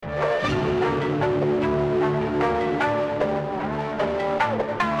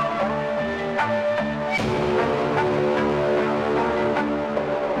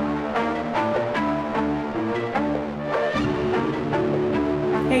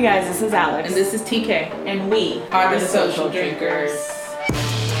Hey guys, this is Alex. And this is TK. And we are the Social Drinkers.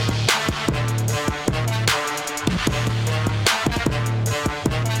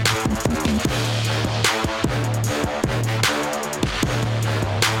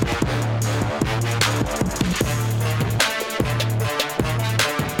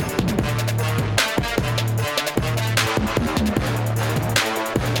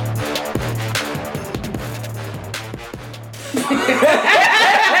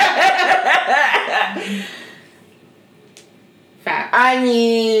 Facts. I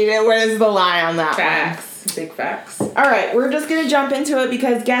mean, where's the lie on that Facts. One? Big facts. Alright, we're just gonna jump into it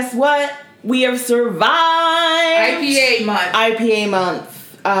because guess what? We have survived! IPA month. IPA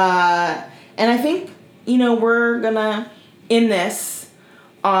month. And I think, we're gonna end this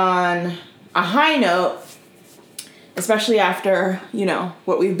on a high note, especially after,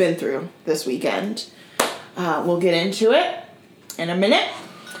 what we've been through this weekend. We'll get into it in a minute.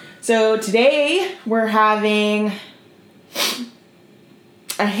 So today we're having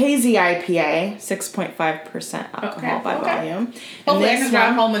a hazy IPA, 6.5% alcohol by volume. Hopefully I can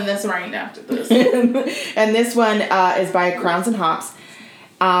drive home in this rain after this. And this one is by Crowns and Hops.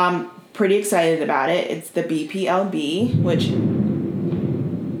 Pretty excited about it. It's the BPLB, which...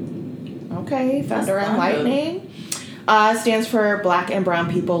 Okay, Thunder and Lightning. Stands for Black and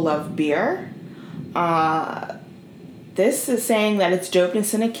Brown People Love Beer. This is saying that it's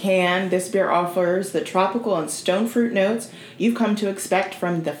dopeness in a can. This beer offers the tropical and stone fruit notes you've come to expect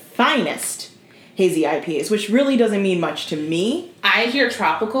from the finest hazy IPAs, which really doesn't mean much to me. I hear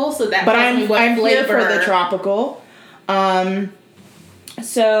tropical, so that. But I'm here for the tropical.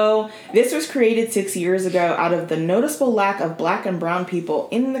 So this was created 6 years ago out of the noticeable lack of black and brown people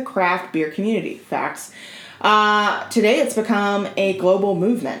in the craft beer community. Facts. Today it's become a global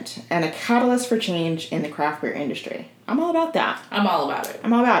movement and a catalyst for change in the craft beer industry. I'm all about that. I'm all about it.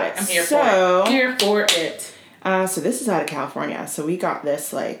 I'm all about it. I'm here for it. Here for it. So this is out of California. So we got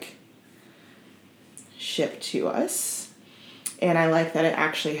this, shipped to us. And I like that it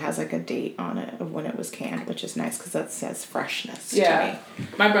actually has, a date on it of when it was canned, which is nice because that says freshness to me.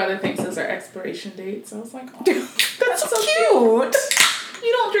 My brother thinks those are expiration dates. I was like, oh, that's so cute.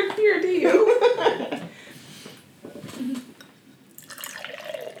 You don't drink beer, do you?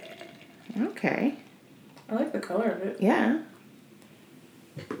 Okay. I like the color of it. Yeah.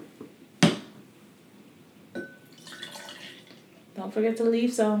 Don't forget to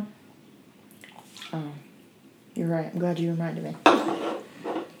leave some. Oh, you're right. I'm glad you reminded me.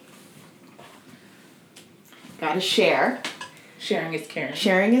 Gotta share. Sharing is caring.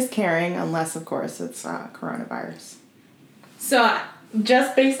 Sharing is caring, unless, of course, it's coronavirus. So,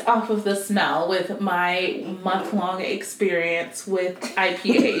 just based off of the smell, with my month-long experience with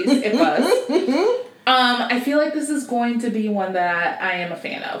IPAs, it was. I feel like this is going to be one that I am a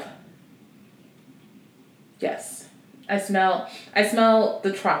fan of. Yes. I smell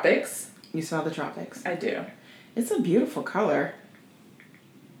the tropics. You smell the tropics? I do. It's a beautiful color.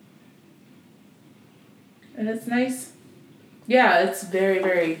 And it's nice. Yeah, it's very,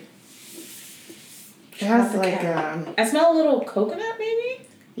 very... It has I smell a little coconut, maybe?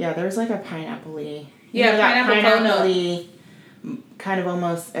 Yeah, there's a pineapple-y. Yeah, pineapple-y, kind of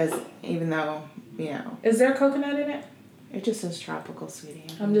almost as, even though, Is there coconut in it? It just says tropical, sweetie.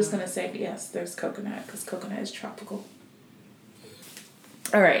 I'm just going to say, yes, there's coconut, because coconut is tropical.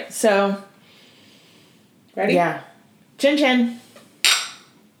 All right, so... Ready? Yeah. Chin chin.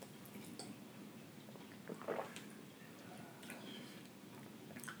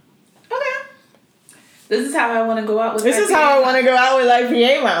 This is how I want to go out with This is how I want to go out with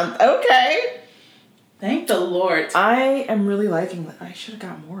IPA month. Okay. Thank the Lord. I am really liking it. I should have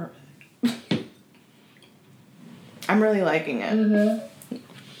got more of it. I'm really liking it. Mm-hmm.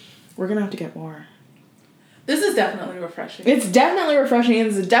 We're going to have to get more. This is definitely refreshing. It's definitely refreshing.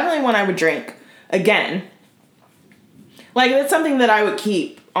 This is definitely one I would drink again. It's something that I would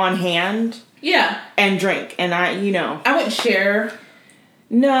keep on hand. Yeah. And drink. And I wouldn't share...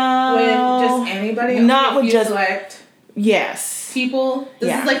 No. With just anybody? Not with just... select yes. people?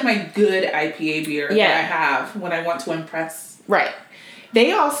 This is my good IPA beer that I have when I want to impress. Right.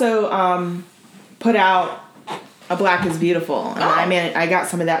 They also put out a Black is Beautiful. And I got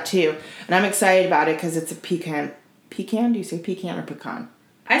some of that too. And I'm excited about it because it's a pecan. Pecan? Do you say pecan or pecan?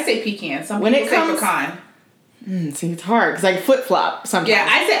 I say pecan. Some people say pecan. See, it's hard because I flip-flop sometimes. Yeah,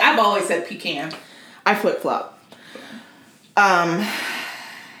 I've always said pecan. I flip-flop.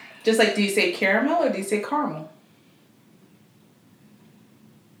 Just do you say caramel or do you say caramel?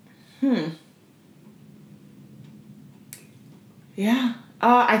 Yeah.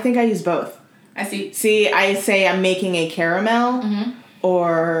 I think I use both. I see. See, I say I'm making a caramel. Mm-hmm.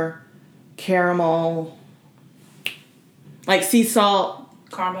 or caramel, like sea salt.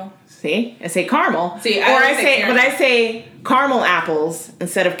 Caramel. See, I say caramel. See, or I say, but I say caramel apples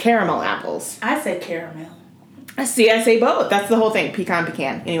instead of caramel apples. I say caramel. I say both. That's the whole thing.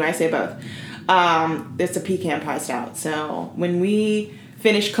 Pecan. Anyway, I say both. It's a pecan pie stout. So when we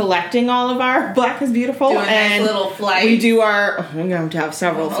finish collecting all of our Black is Beautiful, do a nice and little flight. we do we're going to have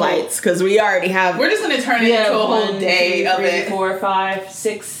several flights because we already have. We're just going to turn it into a whole day of it. 4, 5,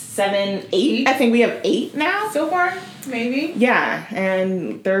 6, 7, 8. I think we have 8 now. So far, maybe. Yeah,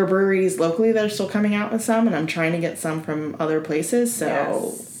 and there are breweries locally that are still coming out with some, and I'm trying to get some from other places,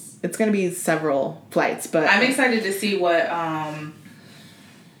 so it's going to be several flights. But I'm excited to see what,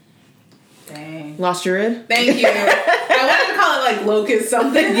 dang. Lost Druid? Thank you. I wanted to call it like Locust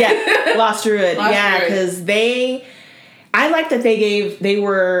something. Yeah, Lost Druid. Because I like that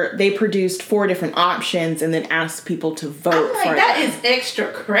they produced 4 different options and then asked people to vote for that is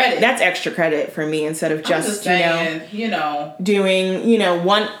extra credit. That's extra credit for me instead of just saying, doing,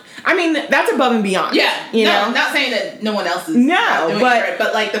 one. I mean, that's above and beyond. Yeah. You know? Not saying that no one else is doing it,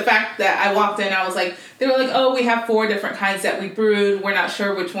 but like the fact that I walked in, I was like, they were like, oh, we have 4 different kinds that we brewed. We're not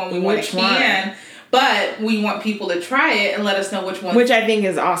sure which one we want to can. But we want people to try it and let us know which one. Which I think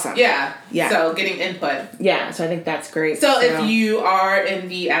is awesome. Yeah. So getting input. Yeah, so I think that's great. So if you are in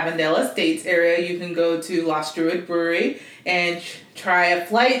the Avondale Estates area, you can go to Lost Druid Brewery and try a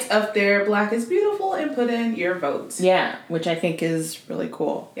flight of their Black is Beautiful and put in your votes. Yeah, which I think is really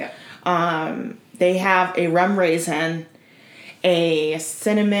cool. Yeah. They have a rum raisin, a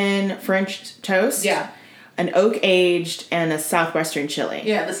cinnamon French toast. Yeah. An oak aged, and a southwestern chili.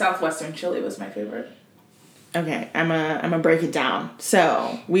 Yeah, the southwestern chili was my favorite. Okay, I'm gonna break it down.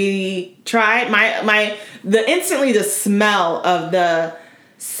 So we tried instantly the smell of the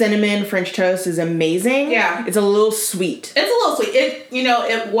cinnamon French toast is amazing. Yeah, it's a little sweet.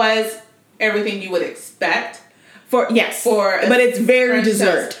 It was everything you would expect. But it's very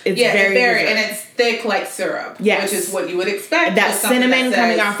dessert. It's very dessert. And it's thick like syrup. Yes, which is what you would expect. That cinnamon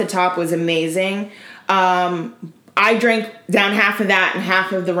coming off the top was amazing. I drank down half of that and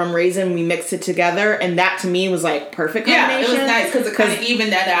half of the rum raisin. We mixed it together, and that to me was like perfect combination. Yeah, it was nice because it kind of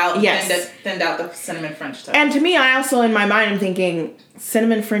evened that out. Yes, thinned out the cinnamon French toast. And to me, I also in my mind am thinking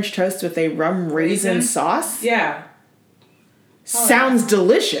cinnamon French toast with a rum raisin sauce. Yeah, sounds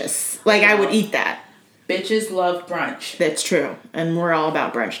delicious. Like I would eat that. Bitches love brunch. That's true, and we're all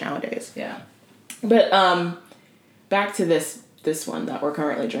about brunch nowadays. Yeah, but back to this one that we're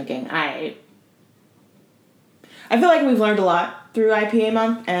currently drinking. I feel like we've learned a lot through IPA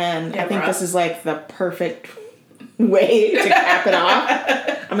month, and I think this is like the perfect way to cap it off.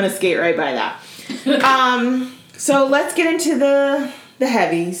 I'm gonna skate right by that. So let's get into the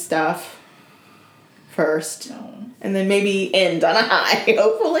heavy stuff first, and then maybe end on a high.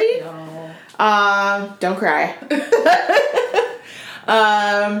 Hopefully, don't cry.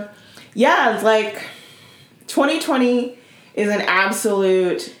 It's like 2020. Is an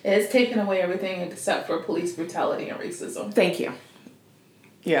absolute... It's taken away everything except for police brutality and racism. Thank you.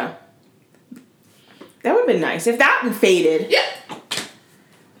 Yeah. That would have been nice. If that faded... Yeah.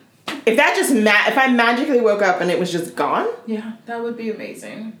 If that just... if I magically woke up and it was just gone... Yeah, that would be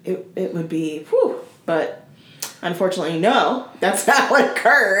amazing. It would be... Whew. But unfortunately, no. That's not what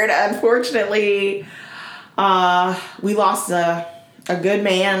occurred. Unfortunately, we lost a good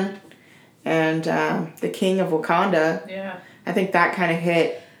man... And the King of Wakanda. Yeah. I think that kind of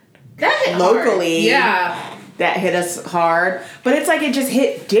hit Hard. locally. Yeah. That hit us hard. But it's like it just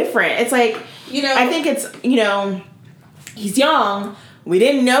hit different. It's like, I think it's, he's young. We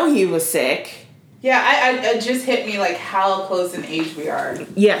didn't know he was sick. Yeah, it just hit me like how close in age we are.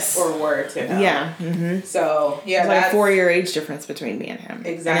 Yes. Or were to him. Yeah. Mm-hmm. So, yeah. It's like a 4-year age difference between me and him.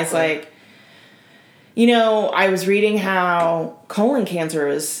 Exactly. And it's like... I was reading how colon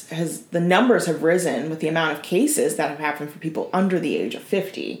cancer the numbers have risen with the amount of cases that have happened for people under the age of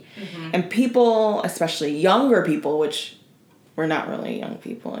 50. Mm-hmm. And people, especially younger people, which we're not really young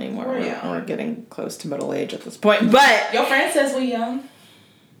people anymore. We're getting close to middle age at this point. But your friend says we're young.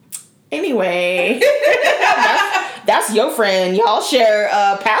 Anyway, that's your friend. Y'all share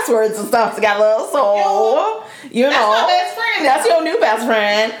passwords and stuff together. So, that's my best friend. That's your new best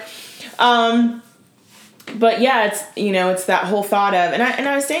friend. But yeah, it's, it's that whole thought of, and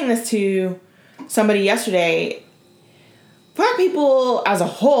I was saying this to somebody yesterday, Black people as a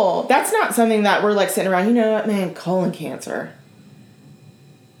whole, that's not something that we're like sitting around, man, colon cancer.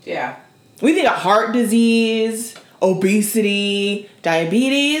 Yeah. We think of heart disease, obesity,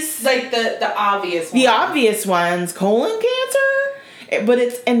 diabetes. Like the obvious ones. The obvious ones, colon cancer. But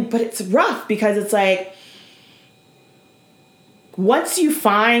it's rough because it's like, once you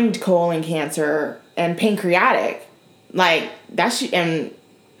find colon cancer and pancreatic, like that's and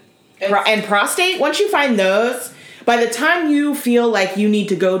prostate, once you find those, by the time you feel like you need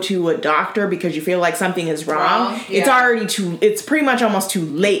to go to a doctor because you feel like something is wrong, it's pretty much almost too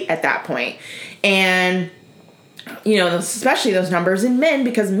late at that point. And, you know, especially those numbers in men,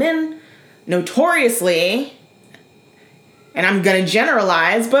 because men notoriously, and I'm going to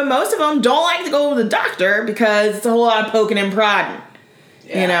generalize, but most of them don't like to go to the doctor because it's a whole lot of poking and prodding,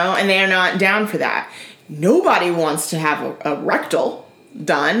 you know, and they're not down for that. Nobody wants to have a rectal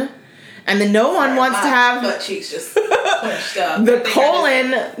done. And then no one wants to have butt cheeks just punched up. The colon,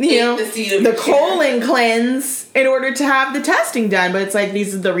 the colon cleanse in order to have the testing done. But it's like,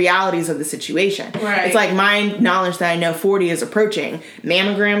 these are the realities of the situation. Right. It's like my knowledge that I know 40 is approaching.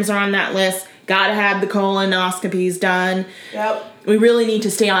 Mammograms are on that list. Gotta have the colonoscopies done. Yep. We really need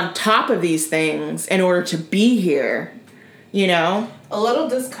to stay on top of these things in order to be here, you know? A little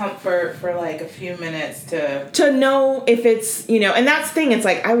discomfort for like a few minutes to know if it's, you know, and that's the thing. It's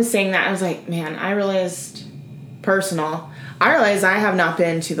like, I was saying that, I was like, man, I realized I have not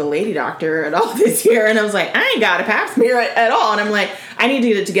been to the lady doctor at all this year. And I was like, I ain't got a pap smear at all. And I'm like, I need to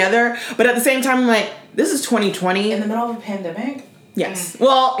get it together. But at the same time, I'm like, this is 2020. In the middle of a pandemic? Yes.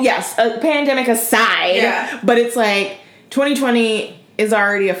 Well, yes, a pandemic aside. Yeah. But it's like, 2020 is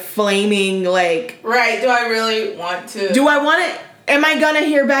already a flaming, like... Right. Do I really want to... Do I want it? Am I gonna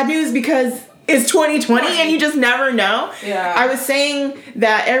hear bad news because it's 2020 and you just never know? Yeah. I was saying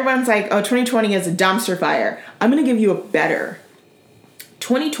that everyone's like, oh, 2020 is a dumpster fire. I'm gonna give you a better.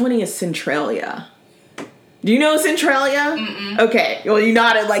 2020 is Centralia. Do you know Centralia? Mm-mm. Okay. Well, you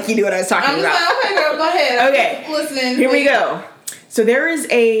nodded like you knew what I was talking about. Like, okay, girl, go ahead. Okay. I'm listening. Here we go. So there is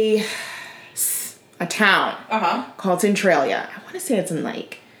a town called Centralia. I want to say it's in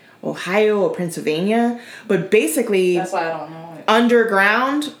like Ohio or Pennsylvania, but basically that's why I don't know it.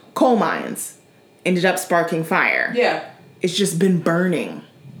 Underground coal mines ended up sparking fire. Yeah. It's just been burning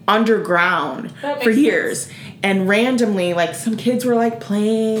underground for years. Sense. And randomly, like, some kids were like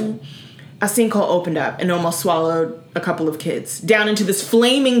playing, a sinkhole opened up and almost swallowed a couple of kids down into this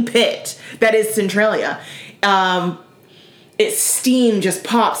flaming pit that is Centralia. Its steam just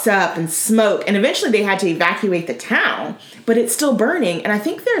pops up and smoke, and eventually they had to evacuate the town, but it's still burning. And I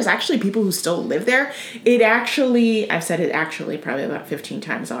think there's actually people who still live there. I've said it actually probably about 15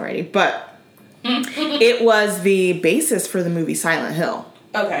 times already, but it was the basis for the movie Silent Hill.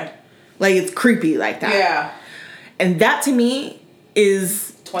 Okay. Like, it's creepy like that. Yeah. And that to me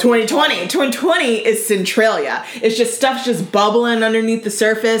is 2020. 2020 is Centralia. It's just stuff's just bubbling underneath the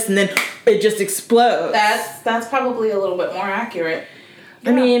surface and then it just explodes. That's probably a little bit more accurate.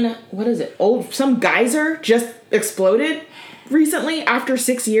 Yeah. I mean, what is it? Some geyser just exploded recently after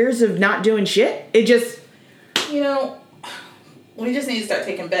 6 years of not doing shit. It just... You know, we just need to start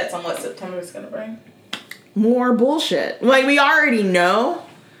taking bets on what September is going to bring. More bullshit. Like, we already know,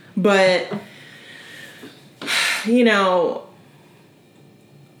 but, you know...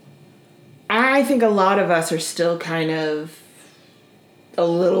 I think a lot of us are still kind of a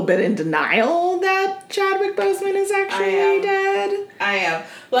little bit in denial that Chadwick Boseman is actually dead. I am.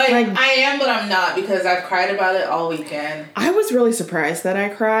 Like, I am, but I'm not, because I've cried about it all weekend. I was really surprised that I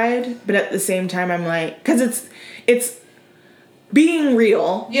cried, but at the same time I'm like, because it's being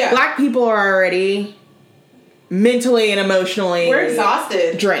real. Yeah. Black people are already mentally and emotionally... We're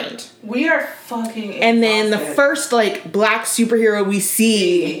exhausted. Drained. We are fucking exhausted. And then the first, like, black superhero we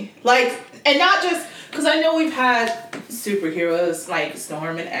see... Like... And not just, because I know we've had superheroes like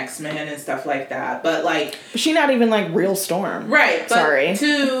Storm and X-Men and stuff like that, but like... She's not even like real Storm. Right. But sorry.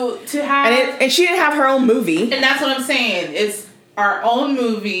 To have... And she didn't have her own movie. And that's what I'm saying. It's our own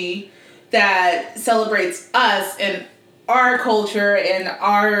movie that celebrates us and our culture and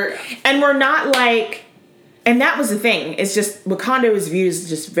our... And we're not like... And that was the thing. It's just Wakanda was viewed as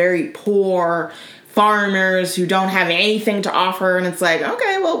just very poor... foreigners who don't have anything to offer, and it's like,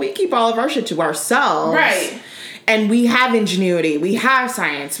 okay, well, we keep all of our shit to ourselves. Right. And we have ingenuity, we have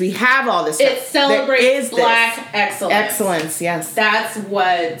science, we have all this stuff. It celebrates black excellence. Excellence, yes. That's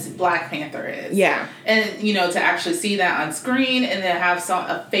what Black Panther is. Yeah. And, you know, to actually see that on screen and then have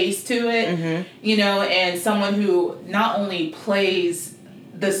a face to it, you know, and someone who not only plays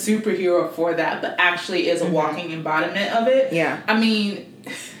the superhero for that, but actually is a walking embodiment of it. Yeah. I mean...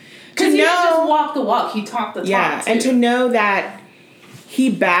 Because he didn't just walk the walk, he talked the talk, yeah, too. And to know that he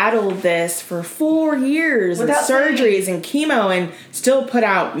battled this for 4 years and surgeries and chemo and still put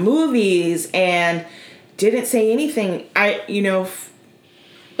out movies and didn't say anything. But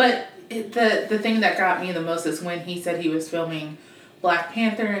the thing that got me the most is when he said he was filming Black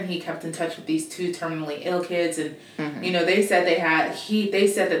Panther, and he kept in touch with these 2 terminally ill kids, and they said they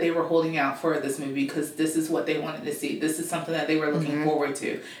said that they were holding out for this movie because this is what they wanted to see. This is something that they were looking forward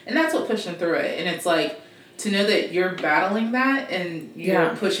to, and that's what pushed them through it. And it's like, to know that you're battling that and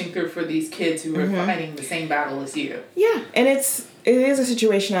you're pushing through for these kids who are fighting the same battle as you. Yeah, and it is a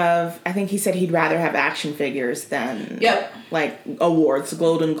situation of, I think he said he'd rather have action figures than like awards,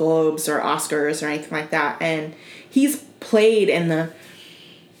 Golden Globes or Oscars or anything like that. And he's played in the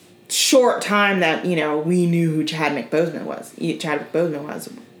short time that, we knew who Chadwick Boseman was.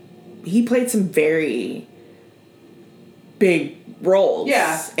 He played some very big roles.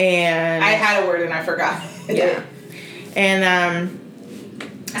 Yeah. And I had a word and I forgot. Yeah. And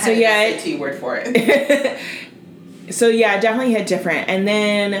so yeah, SAT word for it. So yeah, definitely hit different. And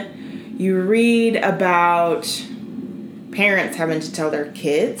then you read about parents having to tell their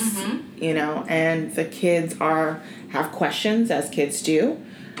kids, and the kids have questions, as kids do.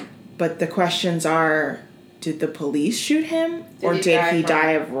 But the questions are, did the police shoot him? Or did he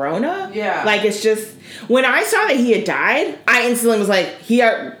die of Rona? Yeah. Like, it's just, when I saw that he had died, I instantly was like, he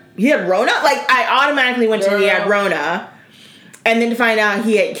had Rona? Like, I automatically went to he had Rona. And then to find out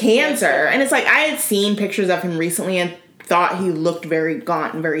he had cancer. And it's like, I had seen pictures of him recently and thought he looked very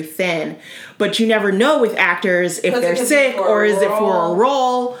gaunt and very thin. But you never know with actors if they're sick or is it for a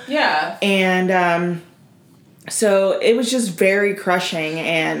role. Yeah. And so it was just very crushing.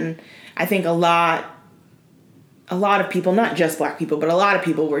 And I think a lot of people, not just Black people, but a lot of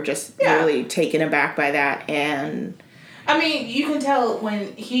people were just really taken aback by that. And I mean, you can tell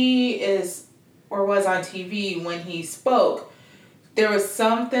when he was on TV, when he spoke, there was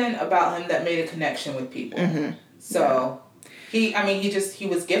something about him that made a connection with people. Mm-hmm. So, he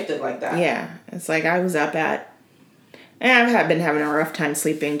was gifted like that. Yeah. It's like I was up and I've been having a rough time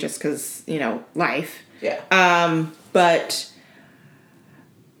sleeping just because, life. Yeah. But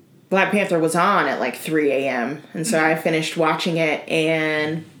Black Panther was on at like 3 a.m. And so I finished watching it,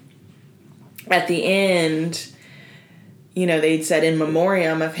 and at the end, they'd said in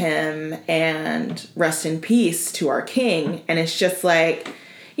memoriam of him and rest in peace to our king. And it's just like,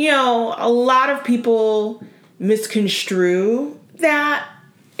 a lot of people misconstrue that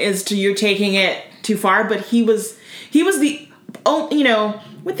as to you're taking it too far. But he was the,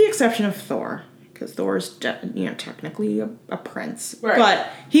 with the exception of Thor, because Thor's, technically a prince. Right. But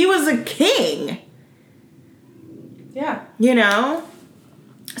he was a king. Yeah.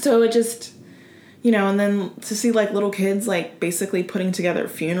 So it just... and then to see, like, little kids, like, basically putting together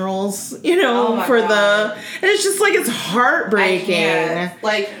funerals, for God. And it's just, like, it's heartbreaking. I can't.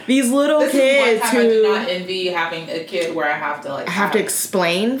 Like, these little this kids is one time I do not envy having a kid where I have to, like... have to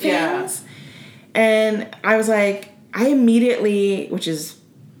explain things. Yeah. And I was like, I immediately, which is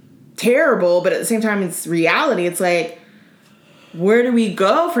terrible, but at the same time, it's reality. It's like, where do we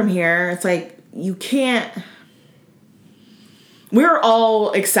go from here? It's like, you can't... We're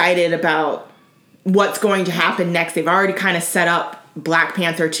all excited about what's going to happen next. They've already kind of set up Black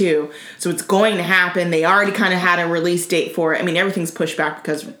Panther 2. So it's going to happen. They already kind of had a release date for it. I mean, everything's pushed back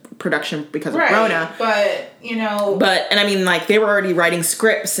because of Rona. But, and I mean, like, they were already writing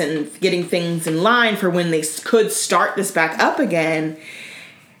scripts and getting things in line for when they could start this back up again.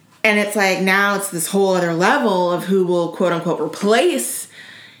 And it's like, now it's this whole other level of who will, quote unquote, replace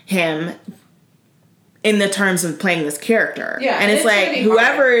him in the terms of playing this character. Yeah. And it's like,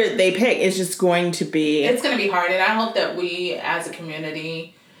 whoever they pick is just going to be... It's going to be hard, and I hope that we, as a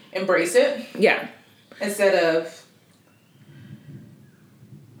community, embrace it. Yeah. Instead of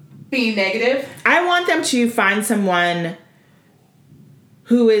being negative. I want them to find someone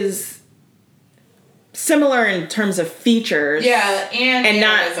who is similar in terms of features. Yeah, and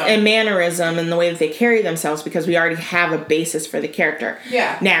mannerism. And mannerism and the way that they carry themselves, because we already have a basis for the character.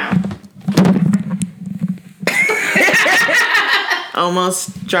 Yeah. Now...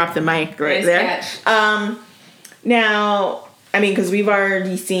 Almost dropped the mic right there. Now, I mean, because we've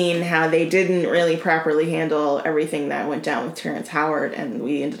already seen how they didn't really properly handle everything that went down with Terrence Howard, and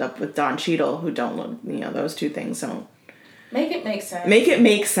we ended up with Don Cheadle, who don't look, those two things don't... Make it make sense. Make it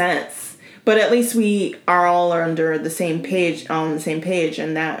make sense. But at least we are all under the same page, on the same page,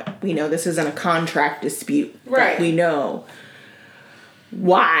 and that we know this isn't a contract dispute. Right. We know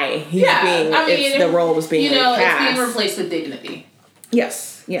why he's the role was being recast. It's being replaced with dignity.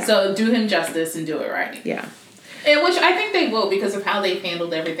 Yes. Yeah. So do him justice and do it right. Yeah. And which I think they will, because of how they've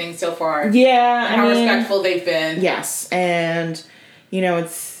handled everything so far. Yeah. And how respectful they've been. Yes. And,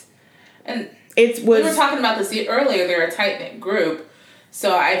 it's... And we were talking about this earlier. They're a tight-knit group.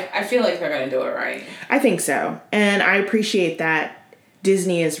 So I feel like they're going to do it right. I think so. And I appreciate that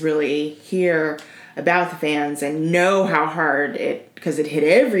Disney is really here about the fans and know how hard because it hit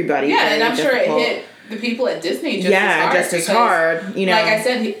everybody. Yeah, and I'm sure it hit the people at Disney just as hard. You know. Like I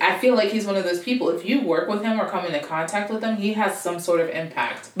said, I feel like he's one of those people, if you work with him or come into contact with him, he has some sort of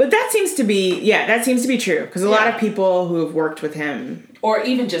impact. But that seems to be true, because a lot of people who have worked with him or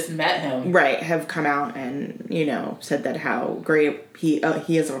even just met him, right, have come out and, you know, said that how great he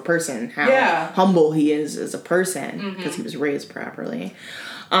is of a person, how humble he is as a person, because he was raised properly.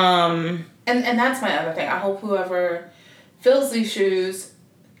 And that's my other thing. I hope whoever fills these shoes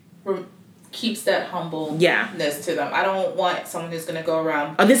keeps that humbleness to them. I don't want someone who's going to go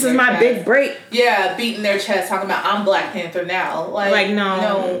around... Oh, this is my big break. Yeah, beating their chest, talking about, I'm Black Panther now. Like no.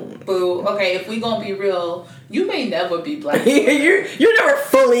 No, boo. Okay, if we going to be real, you may never be Black Panther. you're never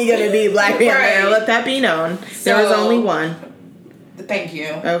fully going to be Black Panther. Right. Let that be known. So, there was only one. Thank you.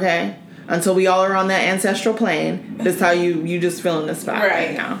 Okay? Until we all are on that ancestral plane, that's how you just fill in the spot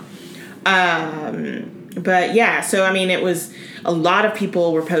right now. But yeah, so I mean, it was a lot of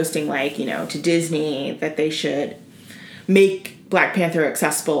people were posting, like, you know, to Disney that they should make Black Panther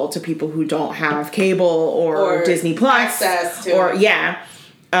accessible to people who don't have cable or Disney Plus access to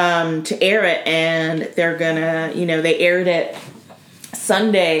to air it, and they're gonna, you know, they aired it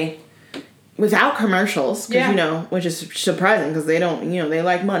Sunday without commercials, because you know, which is surprising because they don't, you know, they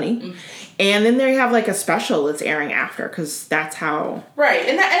like money. And then they have, like, a special that's airing after, because that's how... Right.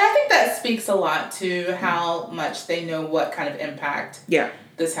 And I think that speaks a lot to how much they know what kind of impact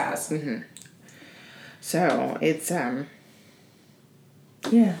this has. Mm-hmm. So, it's,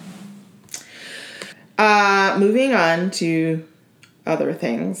 yeah. Moving on to other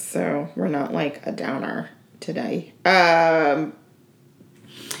things, so we're not, like, a downer today.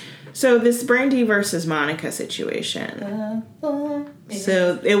 So this Brandy versus Monica situation.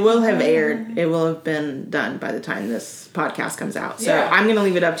 So it will have aired. It will have been done by the time this podcast comes out. So I'm going to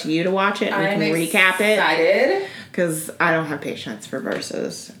leave it up to you to watch it, and we can recap it. Because I don't have patience for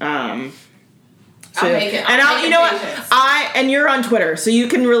verses. So, I'll make it. You know what? And you're on Twitter, so you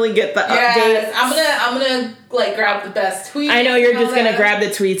can really get the updates. I'm gonna like grab the best tweets. I know you're just gonna grab the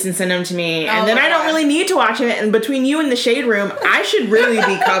tweets and send them to me, and then I don't really need to watch it. And between you and the Shade Room, I should really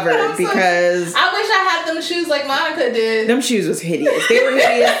be covered because I wish I had them shoes like Monica did. Them shoes was hideous. They were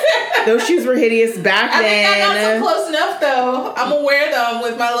hideous. Those shoes were hideous back then. I got some close enough though. I'm gonna wear them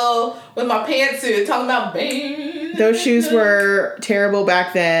with my pantsuit, talking about bang. Those shoes were terrible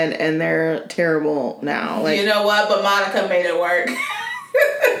back then, and they're terrible now. Like, you know what? But Monica made it work.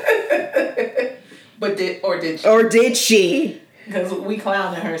 But did she? Because we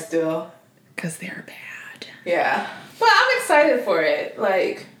clowning her still. Because they're bad. Yeah. But I'm excited for it.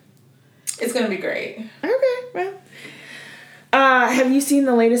 Like, it's gonna be great. Okay. Well, have you seen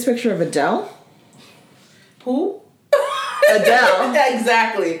the latest picture of Adele? Who? Adele.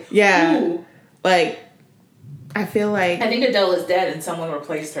 Exactly. Yeah. Who? Like, I feel like... I think Adele is dead and someone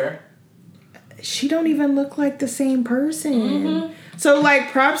replaced her. She don't even look like the same person. Mm-hmm. So,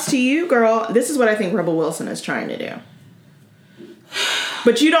 like, props to you, girl. This is what I think Rebel Wilson is trying to do.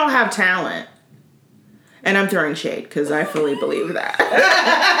 But you don't have talent. And I'm throwing shade, because I fully believe that.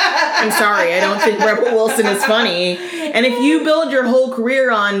 I'm sorry, I don't think Rebel Wilson is funny. And if you build your whole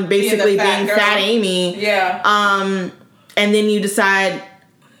career on basically being Fat Amy... Yeah. And then you decide,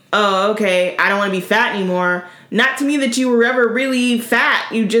 oh, okay, I don't want to be fat anymore. Not to me that you were ever really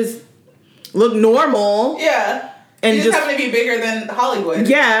fat. You just look normal. Yeah. And you just happen to be bigger than Hollywood.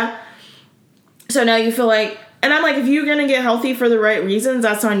 Yeah. So now you feel like, and I'm like, if you're going to get healthy for the right reasons,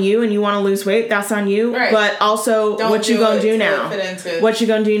 that's on you. And you want to lose weight, that's on you. Right. But also, what you going to do now? What you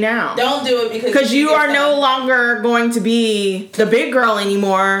going to do now? Don't do it because you are no longer going to be the big girl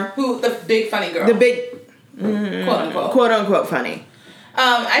anymore. Who? The big funny girl. The big... quote unquote funny.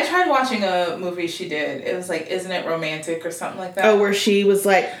 I tried watching a movie she did. It was like, Isn't It Romantic or something like that. Oh, where she was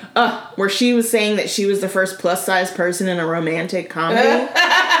like, where she was saying that she was the first plus size person in a romantic comedy,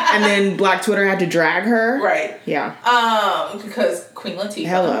 and then Black Twitter had to drag her. Right. Yeah. Because Queen Latifah.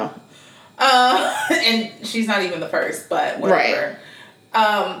 Hello. And she's not even the first, but whatever.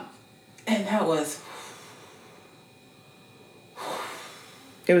 Right. And that was.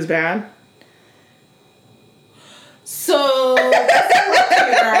 It was bad. So, that's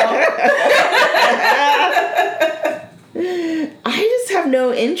girl. I just have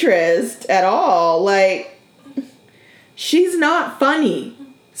no interest at all. Like, she's not funny.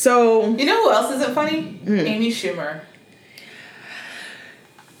 So... You know who else isn't funny? Amy Schumer.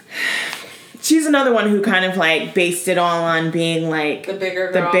 She's another one who kind of, like, based it all on being, like... The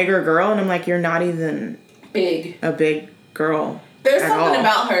bigger girl. And I'm like, you're not even... Big. A big girl. There's something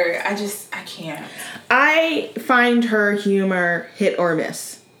about her. I can't. I find her humor hit or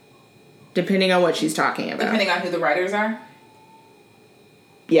miss. depending on what she's talking about. Depending on who the writers are?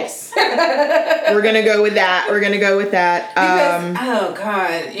 Yes. We're going to go with that. Because, oh,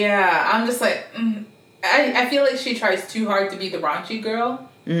 God. Yeah. I'm just like... I feel like she tries too hard to be the raunchy girl.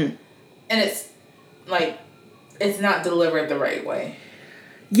 Mm-hmm. And it's, like... It's not delivered the right way.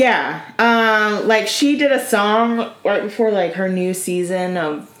 Yeah. Like, she did a song right before, like, her new season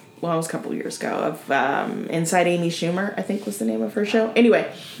of... Well, it was a couple years ago, of Inside Amy Schumer, I think was the name of her show.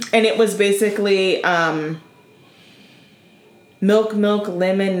 Anyway, and it was basically milk,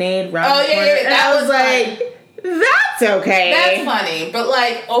 lemonade, round. Oh, yeah. That was like, that's okay. That's funny. But,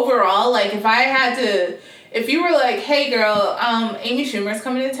 like, overall, like, if you were like, hey, girl, Amy Schumer's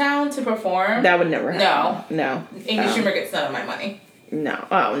coming to town to perform. That would never happen. No. Amy Schumer gets none of my money. No.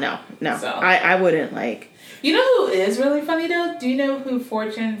 Oh, no. So. I wouldn't, like... You know who is really funny, though? Do you know who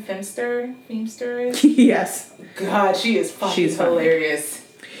Fortune Feimster is? Yes. God, she is fucking hilarious.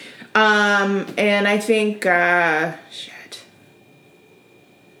 And I think, shit.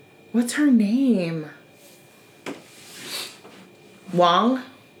 What's her name? Wong?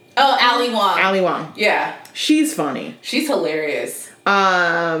 Oh, Ali Wong. Yeah. She's funny. She's hilarious.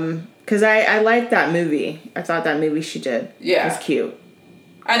 Because I liked that movie. I thought that movie she did. Yeah. Was cute.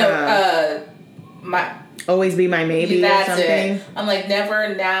 I know, Always Be My Maybe that's or something. It. I'm like,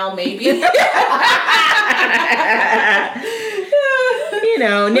 never, now, maybe.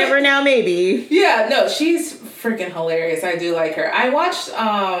 Never, now, maybe. Yeah, no, she's freaking hilarious. I do like her. I watched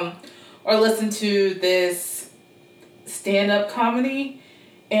or listened to this stand-up comedy,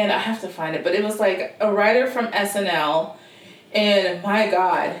 and I have to find it, but it was like a writer from SNL, and my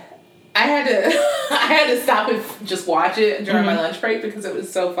God, I had to stop and just watch it during my lunch break because it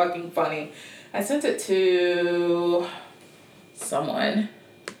was so fucking funny. I sent it to someone.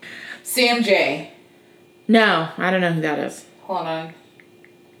 Sam J. No, I don't know who that is. Hold on.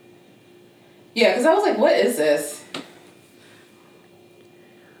 Yeah, because I was like, what is this?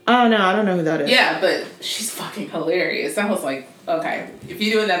 Oh, no, I don't know who that is. Yeah, but she's fucking hilarious. I was like, okay, if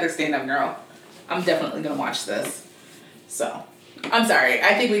you do another stand-up girl, I'm definitely going to watch this. So, I'm sorry.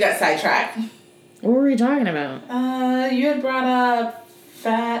 I think we got sidetracked. What were we talking about? You had brought up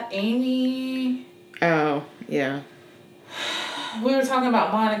Fat Amy. Oh, yeah. We were talking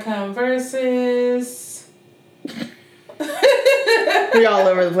about Monica and Versus. We're all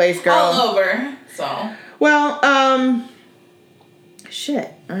over the place, girl. All over. So. Well,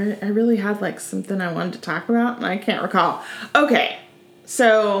 shit. I really had like something I wanted to talk about and I can't recall. Okay.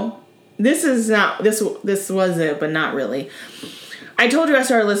 So this is not this was it, but not really. I told you I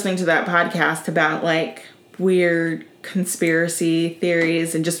started listening to that podcast about like weird conspiracy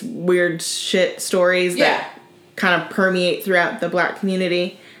theories and just weird shit stories that kind of permeate throughout the Black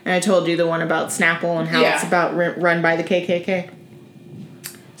community. And I told you the one about Snapple and how it's about run by the KKK.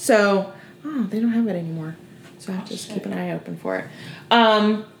 So, they don't have it anymore. So I have to just keep an eye open for it.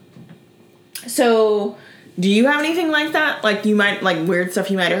 So, do you have anything like that? Like you might, like weird stuff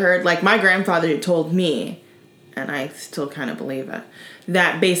you might have heard? Like my grandfather told me, and I still kind of believe it,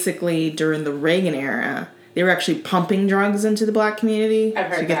 that basically during the Reagan era, they were actually pumping drugs into the Black community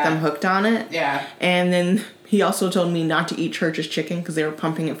to get them hooked on it. Yeah. And then he also told me not to eat Church's chicken because they were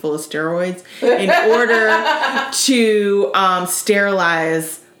pumping it full of steroids in order to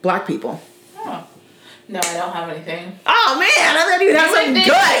sterilize Black people. Oh. No, I don't have anything. Oh, man. I thought you'd have something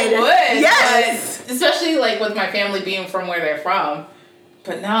good. Would, yes. Especially, like, with my family being from where they're from.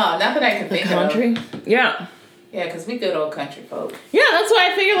 But no, not that I can think country? of. Yeah. Yeah, because we good old country folk. Yeah, that's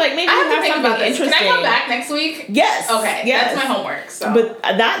why I figured, like, maybe I you have to think something about this. interesting. Can I come back next week? Yes. Okay, yes. that's my homework. So.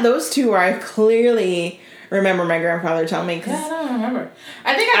 But those two I clearly remember my grandfather telling me. Yeah, I don't remember.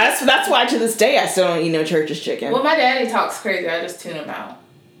 I think that's why to this day I still don't eat no Church's chicken. When my daddy talks crazy, I just tune him out.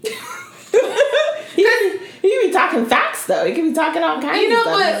 He can be talking facts though. He can be talking all kinds of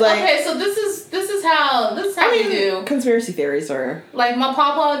stuff. But okay, so this is how we do. Conspiracy theories are like my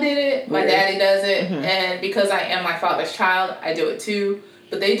papa did it, my daddy does it, mm-hmm. and because I am my father's child, I do it too.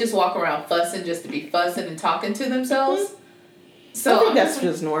 But they just walk around fussing just to be fussing and talking to themselves. Mm-hmm. So I think that's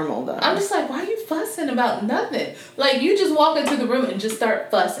just normal though. I'm just like, why are you fussing about nothing? Like you just walk into the room and just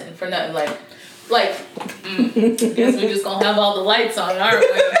start fussing for nothing. Guess we just gonna have all the lights on, aren't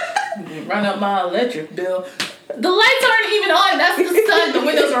we? Run up my electric bill. The lights aren't even on. That's the sun. The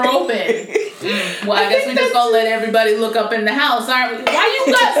windows are open. Well, I guess we just gonna let everybody look up in the house, aren't we? Why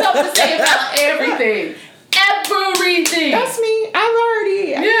you got something to say about everything? Everything. That's me.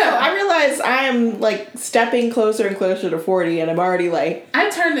 I realize I am like stepping closer and closer to 40, and I'm already like. I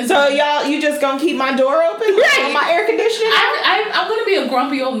turned this. So y'all, you just gonna keep my door open? Right. On my air conditioning? I'm gonna be a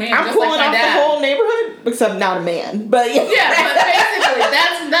grumpy old man. I'm just cooling like my off dad. the whole neighborhood, except not a man. But yeah. Yeah, but basically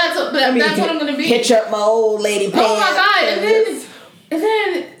That's what I'm gonna be. Hitch up my old lady pants. Oh my god! And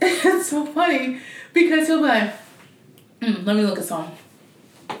then it's so funny because he'll be like, "Let me look at something.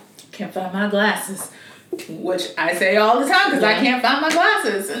 Can't find my glasses," which I say all the time because I can't find my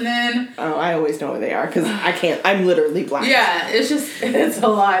glasses. And then I always know where they are because I can't. I'm literally blind. Yeah, it's a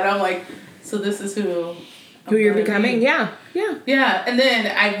lot. I'm like, so this is who you're becoming. Be. Yeah. Yeah, and then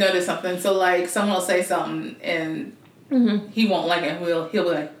I've noticed something. So like, someone will say something and he won't like it. He'll be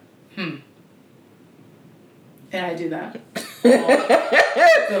like, and I do that all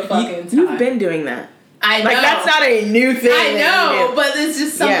the fucking time. You've been doing that. I know. Like, that's not a new thing. I know, but it's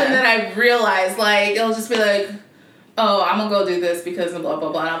just something that I realized. Like, it'll just be like, oh, I'm gonna go do this because of blah,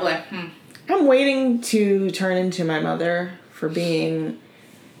 blah, blah. And I'll be like, I'm waiting to turn into my mother for being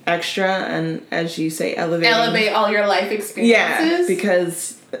extra and, as you say, elevate all your life experiences. Yeah,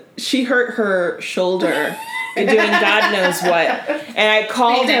 because she hurt her shoulder doing God knows what. And I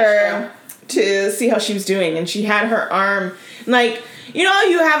called her to see how she was doing, and she had her arm, like, you know,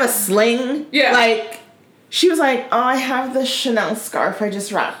 you have a sling? Yeah. Like, she was like, oh, I have the Chanel scarf. I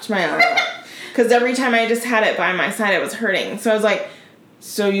just wrapped my arm up. Because every time I just had it by my side, it was hurting. So I was like,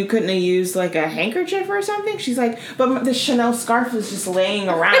 so you couldn't have used, like, a handkerchief or something? She's like, but the Chanel scarf was just laying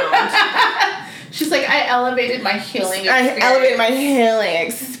around. She's like, I elevated my healing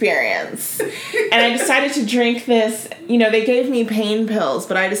experience. And I decided to drink this. You know, they gave me pain pills,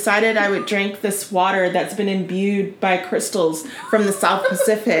 but I decided I would drink this water that's been imbued by crystals from the South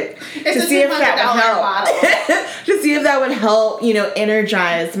Pacific to see if that would help. To see if that would help, you know,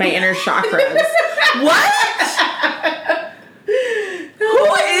 energize my inner chakras. What?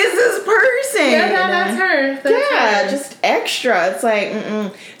 Who is this person? Yeah, that's her. That's her. Just extra. It's like,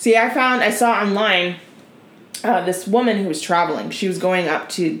 See, I saw online this woman who was traveling. She was going up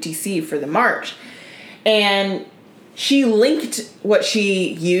to DC for the march. And she linked what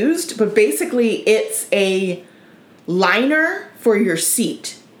she used, but basically it's a liner for your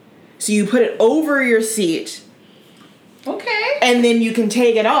seat. So you put it over your seat. Okay. And then you can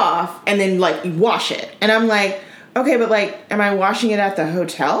take it off and then, like, you wash it. And I'm like, okay, but, like, am I washing it at the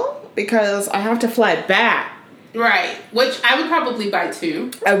hotel? Because I have to fly back. Right. Which I would probably buy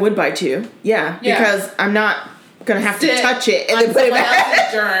 2. I would buy 2. Yeah. Because I'm not going to have to touch it and then put it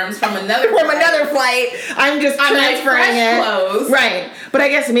back. Germs from another flight. I'm just transferring it. Clothes. Right. But I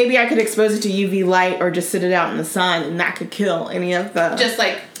guess maybe I could expose it to UV light or just sit it out in the sun, and that could kill any of the... Just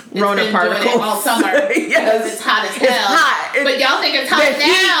like... Rona particles. Doing it all summer. Yes. Because it's hot as hell. It's hot. But y'all think it's hot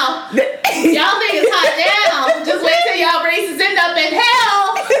now. Y'all think it's hot now. Just wait till y'all races end up in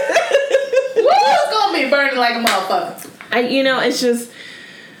hell. Woo! It's gonna be burning like a motherfucker. It's just...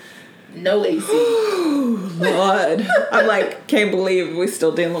 No AC. Lord. I'm like, can't believe we're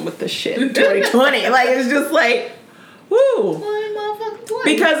still dealing with this shit in 2020. Like, it's just like, woo.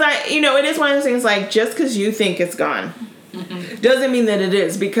 Because it is one of those things, like, just because you think it's gone... doesn't mean that it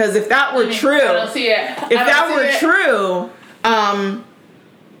is, because if that were true, I don't see it. If that were true,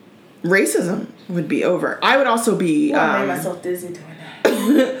 racism would be over. I would also be. I made myself dizzy doing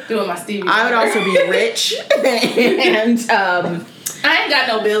that. Doing my Stevie. I would also be rich, and I ain't got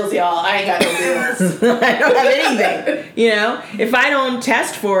no bills, y'all. I ain't got no bills. I don't have anything. If I don't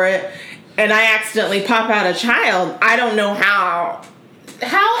test for it, and I accidentally pop out a child, I don't know how.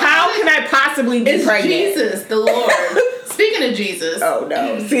 How can I possibly be pregnant? Jesus, the Lord. Speaking of Jesus. Oh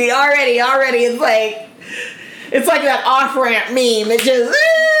no. See, already it's like that off-ramp meme. It just...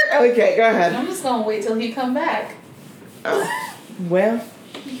 Okay, go ahead. I'm just going to wait till he come back. Oh. Well,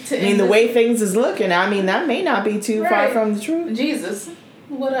 the way things is looking, that may not be too far from the truth. Jesus,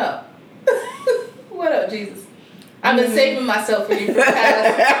 what up? What up, Jesus? I've been saving myself for you for the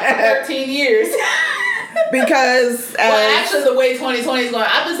past 13 years. Because... actually, the way 2020 is going,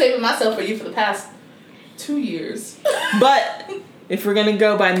 I've been saving myself for you for the past 2 years. But if we're gonna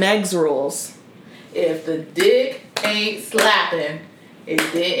go by Meg's rules, if the dick ain't slapping, it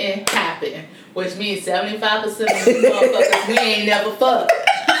didn't happen. Which means 75% of the motherfuckers we ain't never fucked.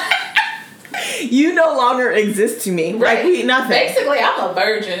 You no longer exist to me. Right. Like, we nothing. Basically, I'm a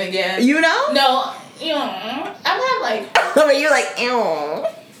virgin again. You know? No, I've had like... But you're like, ew.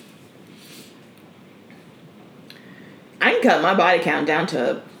 I can cut my body count down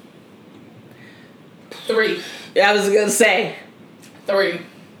to 3. Yeah, I was gonna say 3.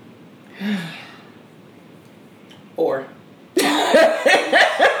 4.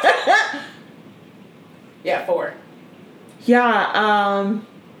 Yeah, 4. Yeah,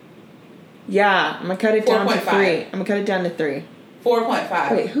 yeah, I'm gonna cut it down to 4.5. 3. I'm gonna cut it down to 3.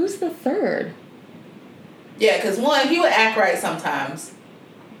 4.5. Wait, who's the third? Yeah, because one, he would act right sometimes.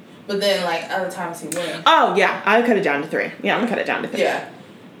 But then, like, other times he wouldn't. Oh, yeah, I cut it down to 3. Yeah, I'm gonna cut it down to 3. Yeah.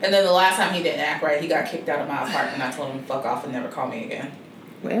 And then the last time he didn't act right, he got kicked out of my apartment. And I told him to fuck off and never call me again.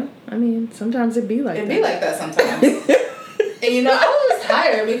 Well, I mean, sometimes it'd be like that. It'd be like that sometimes. And you know, I was just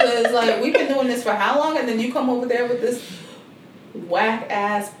tired because like we've been doing this for how long, and then you come over there with this whack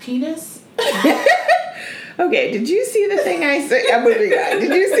ass penis. Okay, did you see the thing I sent? I'm moving on.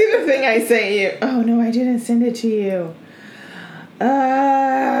 Did you see the thing I sent you? Oh no, I didn't send it to you. How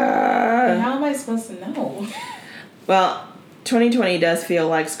am I supposed to know? Well, 2020 does feel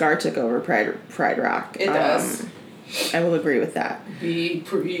like Scar took over Pride Rock. It does. I will agree with that. Be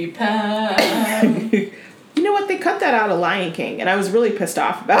prepared. You know what? They cut that out of Lion King, and I was really pissed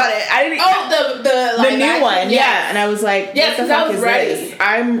off about it. I didn't. The new one, yes. yeah. And I was like, yes, what the fuck I was is ready. this?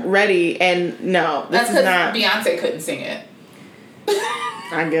 I'm ready, and no, this That's is not. Beyonce couldn't sing it.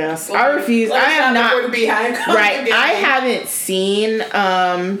 I guess I refuse. I have not. Right, I haven't seen.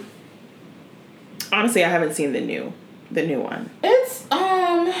 Honestly, I haven't seen the new one. It's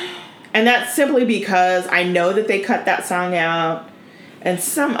and that's simply because I know that they cut that song out, and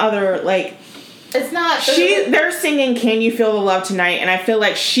some other like. It's not. They're singing "Can You Feel the Love Tonight," and I feel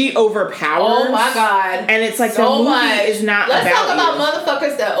like she overpowers. Oh my god! And it's like so the movie much. is not Let's about talk about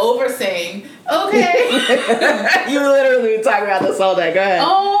motherfuckers that oversing. Okay. You literally been talking about this all day. Go ahead.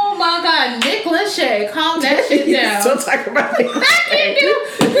 Oh my god, Nick Lachey, calm that shit down. Still talking about it. Because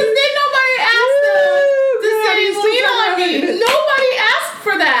then nobody asked them to say lean on me. Nobody asked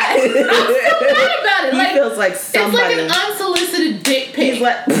for that. I'm so mad about it. He feels like somebody. It's like an unsolicited dick pic.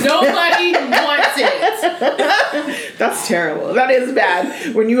 Like, nobody wants it. That's terrible. That is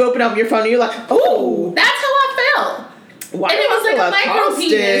bad. When you open up your phone and you're like, oh. That's how I felt. Why and it was like a micro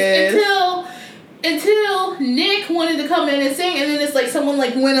penis until Nick wanted to come in and sing, and then it's like someone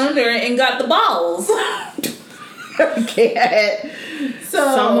like went under and got the balls. I can't.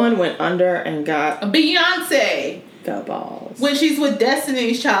 So someone went under and got Beyonce the balls when she's with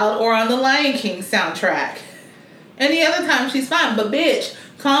Destiny's Child or on the Lion King soundtrack. Any other time she's fine, but bitch,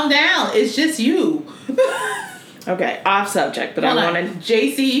 calm down. It's just you. Okay, off subject, but I wanted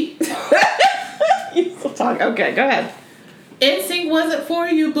JC. You still talking? Okay, go ahead. NSYNC wasn't for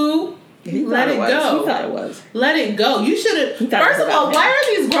you, boo. Let it go. He thought it was. Let it go. You should have. First of all, why are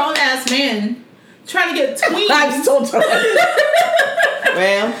these grown ass men trying to get tweens? I'm still talking.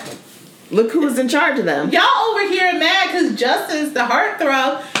 Well, look who was in charge of them. Y'all over here mad because Justin's the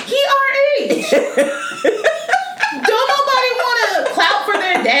heartthrob. He our age. Don't nobody want to clout for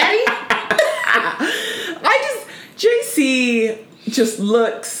their daddy? JC just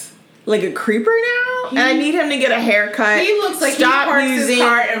looks like a creeper now, and I need him to get a haircut. He looks like he parks his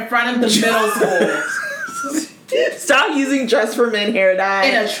car in front of the middle school. Stop using Dress for Men hair dye.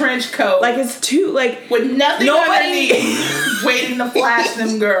 In a trench coat. Like, it's too, like... with nothing underneath. Waiting to flash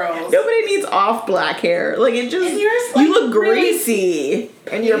them girls. Nobody needs off black hair. Like, it just... Yours, like, you look greasy.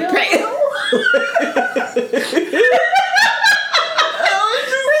 Really, and you're pale.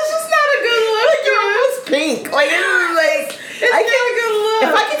 Pink. Like, it's not a good look.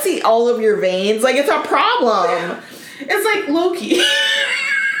 If I could see all of your veins, like, it's a problem. It's like Loki.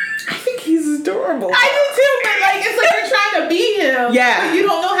 I think he's adorable. I do too, but like, it's like you're trying to be him. Yeah. But you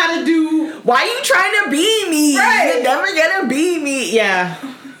don't know how to do. Why are you trying to be me? Right. You're never gonna be me. Yeah.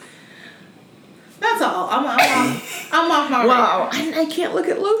 That's all. I'm off my Wow. I can't look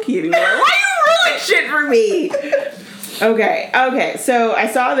at Loki anymore. Why you ruin shit for me? Okay. So I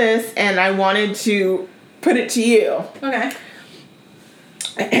saw this and I wanted to put it to you. Okay.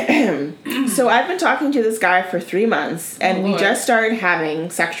 So I've been talking to this guy for 3 months, and we just started having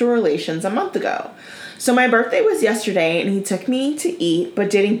sexual relations a month ago. So my birthday was yesterday, and he took me to eat, but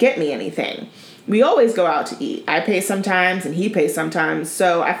didn't get me anything. We always go out to eat. I pay sometimes, and he pays sometimes.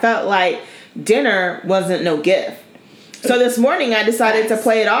 So I felt like dinner wasn't no gift. So this morning I decided to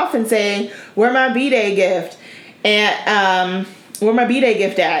play it off and say, "Where my B-Day gift?" And where my B-Day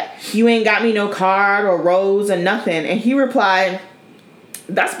gift at? You ain't got me no card or rose or nothing. And he replied,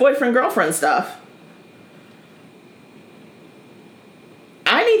 "That's boyfriend-girlfriend stuff."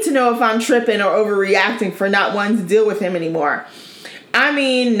 I need to know if I'm tripping or overreacting for not wanting to deal with him anymore. I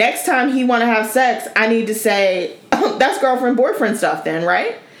mean, next time he want to have sex, I need to say, oh, that's girlfriend-boyfriend stuff then,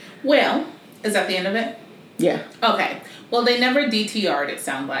 right? Well, is that the end of it? Yeah. Okay. Well, they never DTR'd, it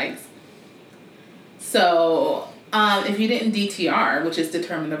sounds like. So, if you didn't DTR, which is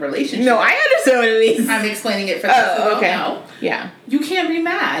determine the relationship. No, I understand what it means. I'm explaining it for those who don't know. Yeah. You can't be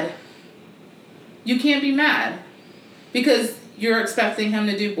mad. You can't be mad. Because you're expecting him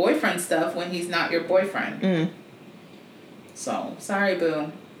to do boyfriend stuff when he's not your boyfriend. Mm. So, sorry,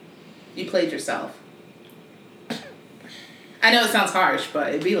 boo. You played yourself. I know it sounds harsh, but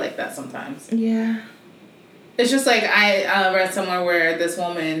it'd be like that sometimes. Yeah. It's just like I read somewhere where this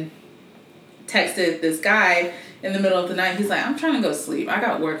woman texted this guy in the middle of the night. He's like, I'm trying to go to sleep. I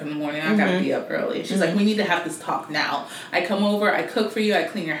got work in the morning. I gotta be up early. She's like, we need to have this talk now. I come over, I cook for you, I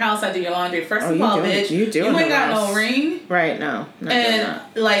clean your house, I do your laundry. First of all, bitch, you ain't got no ring. Right, no. And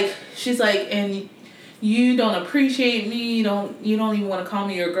like, she's like, and you don't appreciate me, you don't even want to call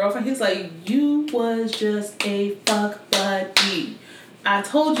me your girlfriend. He's like, you was just a fuck buddy. I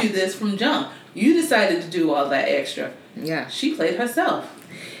told you this from jump. You decided to do all that extra. Yeah. She played herself.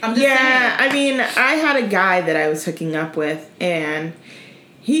 I'm just saying. I mean, I had a guy that I was hooking up with, and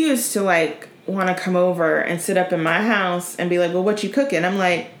he used to, like, want to come over and sit up in my house and be like, well, what you cooking? I'm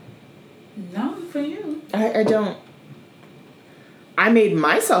like... No, for you. I don't... I made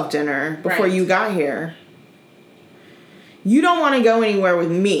myself dinner before you got here. You don't want to go anywhere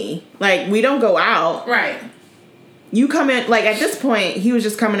with me. Like, we don't go out. Right. You come in... Like, at this point, he was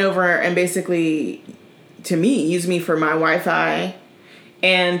just coming over and basically, to me, use me for my Wi-Fi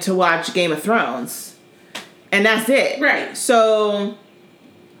and to watch Game of Thrones. And that's it. Right. So...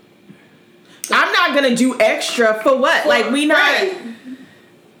 I'm not going to do extra for what? Like, we not... Right.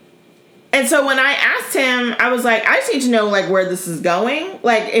 And so when I asked him, I was like, I just need to know, like, where this is going.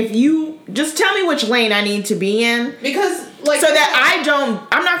 Like, if you... Just tell me which lane I need to be in. Because, like... So that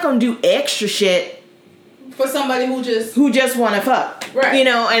I'm not going to do extra shit. For somebody who just want to fuck. Right. You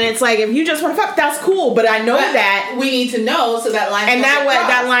know, and it's like, if you just want to fuck, that's cool. But I know that... We need to know so that line and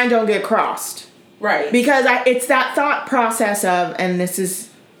that line don't get crossed. Right. Because it's that thought process of, and this is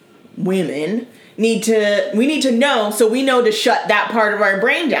women... we need to know so we know to shut that part of our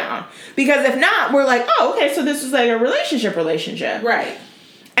brain down. Because if not, we're like, oh, okay, so this is like a relationship. Right.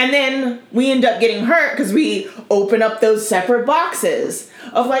 And then we end up getting hurt because we open up those separate boxes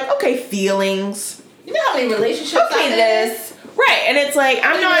of like, okay, feelings. You know how many relationships okay, this. Right. And it's like,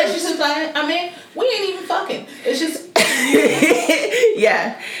 I'm not... relationships I mean, we ain't even fucking. It's just...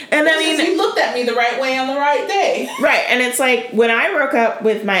 yeah. And I mean... you looked at me the right way on the right day. Right. And it's like, when I broke up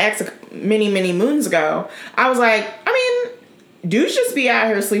with my ex many, many moons ago, I was like, I mean, dudes just be out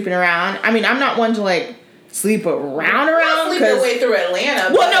here sleeping around. I mean, I'm not one to like sleep around. Sleep your way through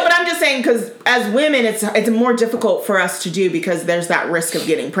Atlanta. Well, no, but I'm just saying because as women, it's more difficult for us to do because there's that risk of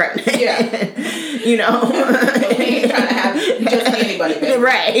getting pregnant. Yeah. You know. But we ain't trying to have just anybody. Baby.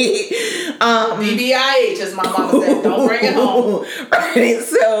 Right. BBIH, as my mama said, don't bring it home. Right.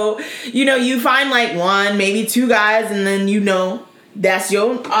 So you find like one, maybe two guys, and then that's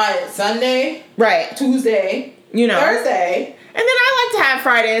your Sunday, right? Tuesday, Thursday. And then I like to have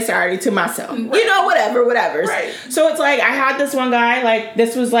Friday and Saturday to myself. Right. Whatever. Right. So it's like, I had this one guy, like,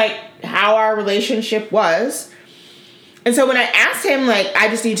 this was, like, how our relationship was. And so when I asked him, like, I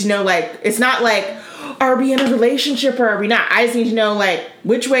just need to know, like, it's not like, are we in a relationship or are we not? I just need to know, like,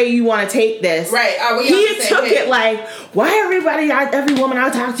 which way you want to take this. Right. Are we He took it like, why every woman I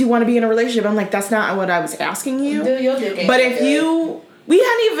talk to want to be in a relationship? I'm like, that's not what I was asking you. Do your dick. But if we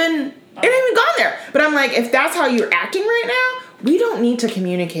hadn't even... It ain't even gone there. But I'm like, if that's how you're acting right now, we don't need to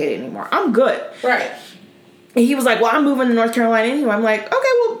communicate anymore. I'm good. Right. And he was like, well, I'm moving to North Carolina anyway. I'm like, okay,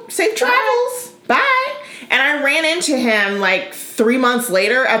 well, safe travels. Bye. And I ran into him like 3 months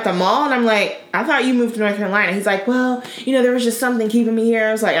later at the mall. And I'm like, I thought you moved to North Carolina. He's like, well, there was just something keeping me here.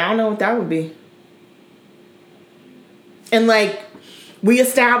 I was like, I don't know what that would be. And like, we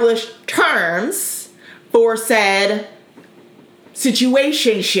established terms for said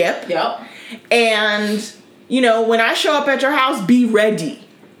situationship. Yep. And, when I show up at your house, be ready.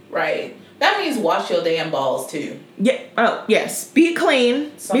 Right. That means wash your damn balls too. Yeah. Oh, yes. Be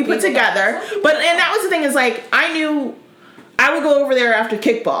clean. Be put together. And that was the thing is like, I knew I would go over there after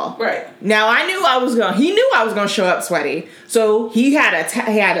kickball. Right. Now he knew I was going to show up sweaty. So he had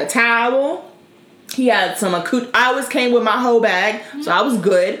a towel. He had some I always came with my whole bag. So I was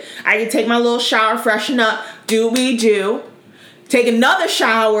good. I could take my little shower, freshen up, do what we do. Take another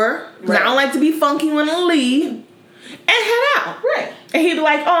shower, because I don't like to be funky when I leave, and head out. Right. And he'd be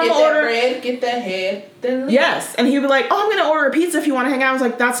like, oh, I'm going to order. Bread, get that head, then leave. Yes. And he'd be like, oh, I'm going to order a pizza if you want to hang out. I was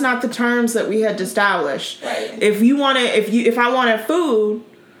like, that's not the terms that we had established. Right. If I wanted food,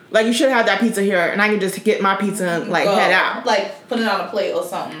 like, you should have had that pizza here, and I can just get my pizza and, like, head out. Like, put it on a plate or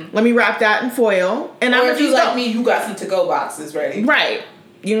something. Let me wrap that in foil. And or if you like me, you got some to-go boxes ready. Right.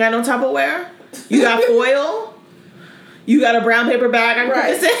 You got no Tupperware? You got foil? You got a brown paper bag I can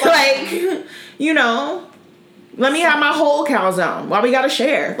put this in? Like, let me have my whole calzone. Why we gotta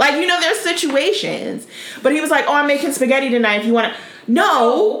share? Like, there's situations. But he was like, oh, I'm making spaghetti tonight if you want to.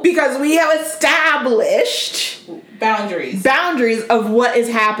 No, because we have established boundaries of what is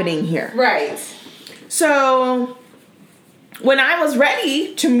happening here. Right. So when I was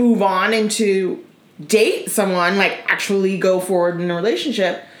ready to move on into date someone, like actually go forward in a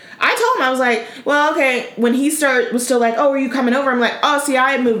relationship, I told him, I was like, well, okay, when he was still like, oh, are you coming over? I'm like, oh, see,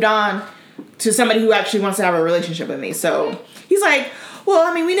 I had moved on to somebody who actually wants to have a relationship with me. So he's like, well,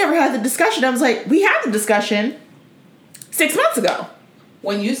 I mean, we never had the discussion. I was like, we had the discussion 6 months ago.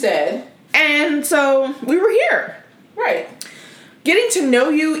 When you said. And so we were here. Right. Getting to know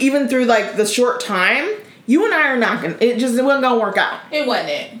you even through like the short time, you and I are not going to, it wasn't going to work out. It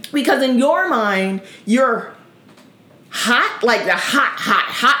wasn't. Because in your mind, you're hot, like the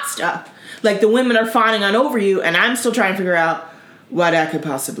hot stuff. Like the women are fawning on over you, and I'm still trying to figure out what that could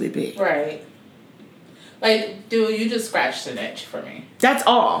possibly be. Right. Like, dude, you just scratched an itch for me. That's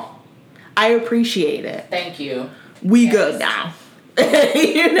all. I appreciate it. Thank you. We good now.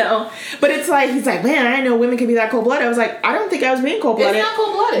 You know? But it's like, he's like, man, I didn't know women could be that cold-blooded. I was like, I don't think I was being cold-blooded. It's not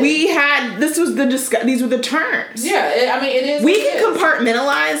cold-blooded. These were the terms. Yeah, it is. We can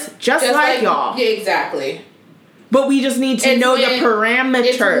compartmentalize just like y'all. Yeah, exactly. But we just need to know the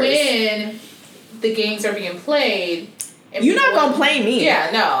parameters. It's when the games are being played. You're not going to play me. Yeah,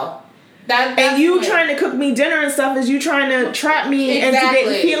 no. And you trying to cook me dinner and stuff is you trying to trap me into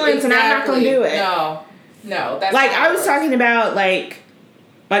getting feelings, and I'm not going to do it. No, that's like I was talking about like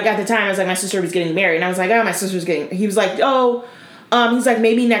at the time I was like my sister was getting married, and I was like, oh, my sister's getting. He was like, oh, he's like,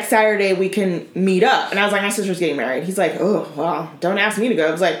 maybe next Saturday we can meet up, and I was like, my sister's getting married. He's like, oh, well, don't ask me to go.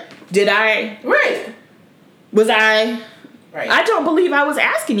 I was like, did I? Right. Was I? Right. I don't believe I was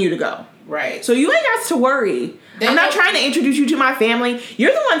asking you to go. Right. So you ain't got to worry. I'm not trying to introduce you to my family.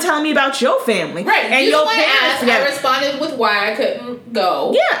 You're the one telling me about your family. Right. And your parents. I responded with why I couldn't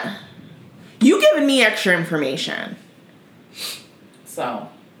go. Yeah. You giving me extra information. So,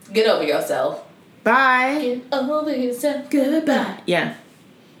 get over yourself. Bye. Get over yourself. Goodbye. Yeah.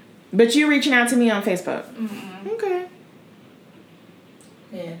 But you reaching out to me on Facebook. Mm-mm. Okay.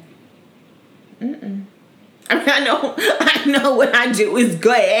 Yeah. Mm-mm. I mean, I know what I do is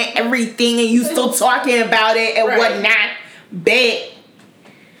good at everything, and you still talking about it and whatnot. Bet.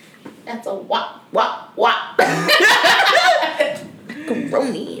 That's a wop.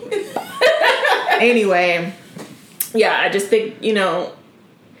 Corona. Anyway, yeah, I just think, you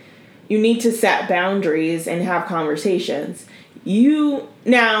need to set boundaries and have conversations.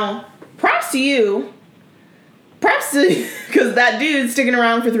 Now, props to you. Props to, because that dude's sticking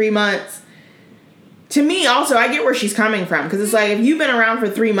around for 3 months. To me, also, I get where she's coming from. Because it's like, if you've been around for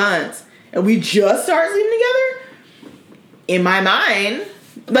 3 months and we just start sleeping together, in my mind,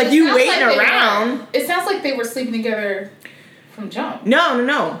 like you waiting around. It sounds like they were sleeping together from jump.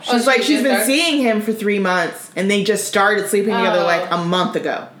 No. She's been seeing him for 3 months and they just started sleeping together like a month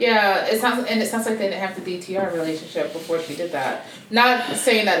ago. Yeah, it sounds like they didn't have the DTR relationship before she did that. Not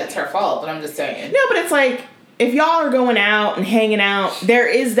saying that it's her fault, but I'm just saying. No, but it's like, if y'all are going out and hanging out, there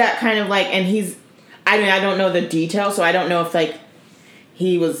is that kind of like, and I don't know the details, so I don't know if like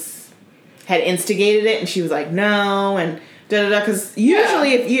he had instigated it and she was like, no, and da-da-da, because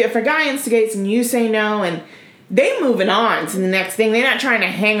usually if a guy instigates and you say no, and they moving on to the next thing, they're not trying to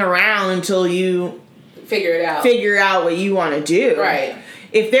hang around until you figure out what you want to do. Right.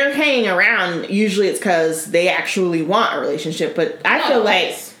 If they're hanging around, usually it's because they actually want a relationship, but I feel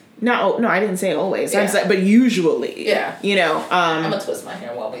like... No, I didn't say always. Yeah. I'm saying, but usually. Yeah. I'm going to twist my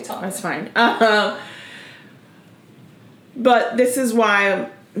hair while we talk. That's fine. But this is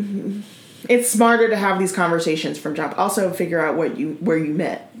why it's smarter to have these conversations from jump. Also, figure out where you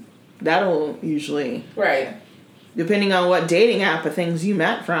met. That'll usually... Right. Depending on what dating app of things you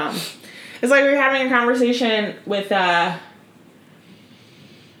met from. It's like we were having a conversation with Handy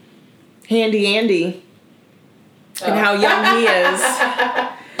Andy and how young he is.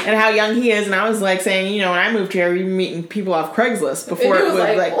 And how young he is, and I was like saying, when I moved here, we were meeting people off Craigslist before it was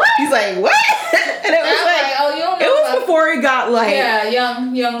like what? He's like, what? And it was like, oh, you don't know. It was before he got like, yeah,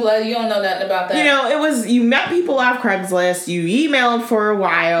 young blood. You don't know nothing about that. It was you met people off Craigslist, you emailed for a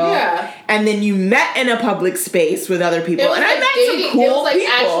while, yeah, and then you met in a public space with other people, and I met some cool people. It was like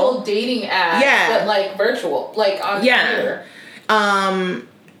people. actual dating apps, yeah, but like virtual, like on computer.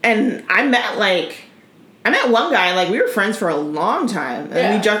 And I met one guy, like, we were friends for a long time.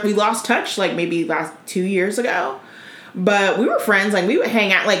 And we lost touch, like, maybe last 2 years ago. But we were friends. Like, we would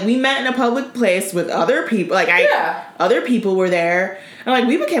hang out. Like, we met in a public place with other people. Like, other people were there. And, like,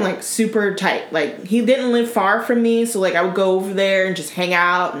 we became, like, super tight. Like, he didn't live far from me. So, like, I would go over there and just hang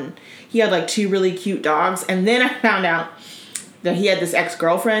out. And he had, like, 2 really cute dogs. And then I found out that he had this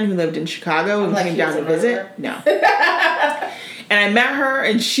ex-girlfriend who lived in Chicago and came down to visit. No. And I met her,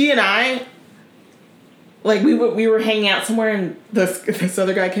 and she and I... Like, we were hanging out somewhere, and this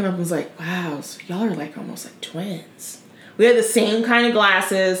other guy came up and was like, wow, so y'all are, like, almost like twins. We had the same kind of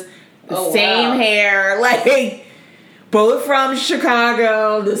glasses, the same hair, like both from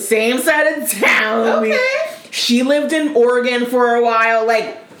Chicago, the same side of town. Okay. She lived in Oregon for a while,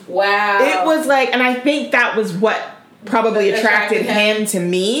 like wow. It was like, and I think that was what probably attracted him to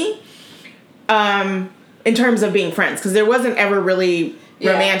me, in terms of being friends, because there wasn't ever really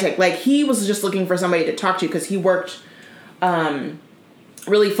romantic. Like, he was just looking for somebody to talk to because he worked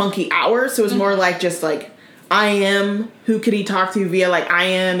really funky hours, so it was more like just like who could he talk to via like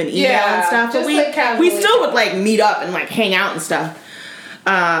IM and email and stuff. But we still would like meet up and like hang out and stuff,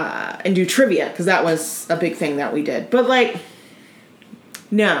 and do trivia, because that was a big thing that we did. But like,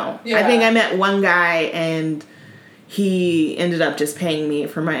 no, I think I met one guy and he ended up just paying me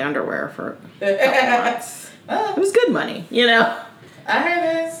for my underwear for a couple months. It was good money, you know. I heard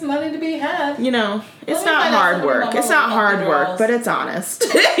there's money to be had. You know, it's not hard work. It's not hard work, but it's honest.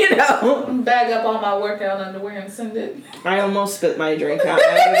 You know. Bag up all my workout underwear and send it. I almost spit my drink out.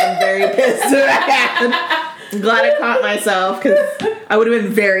 I would have been very pissed if I had. I'm glad I caught myself, because I would have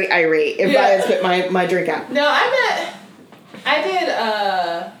been very irate if I had spit my drink out. No, I did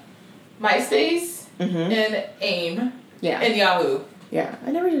MySpace and AIM and Yahoo. Yeah,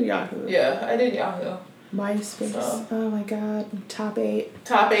 I never did Yahoo. Yeah, I did Yahoo. MySpace. So. Oh my god. Top 8.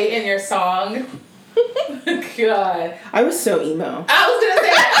 Top 8 in your song. God. I was so emo. I was gonna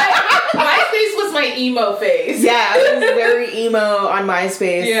say, MySpace was my emo phase. Yeah, I was very emo on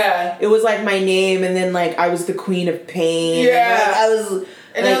MySpace. Yeah. It was like my name, and then like I was the queen of pain. Yeah. I was.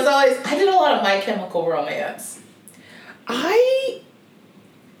 And it was always, I did a lot of My Chemical Romance. I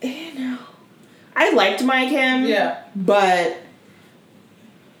liked My Chem. Yeah. But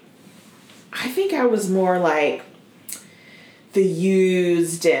I think I was more like The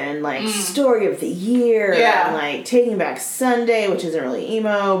Used and like Story of the Year and like Taking Back Sunday, which isn't really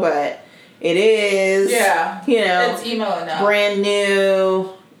emo, but it is. Yeah. You know. It's emo enough. Brand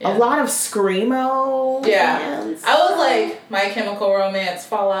New. Yeah. A lot of screamo. Yeah. Bands. I was like My Chemical Romance,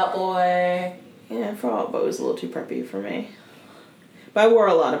 Fall Out Boy. Yeah, Fall Out Boy was a little too preppy for me. But I wore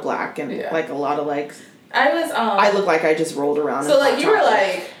a lot of black and like a lot of like. I looked like I just rolled around. So like you were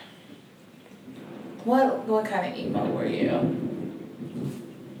like. What kind of emo were you?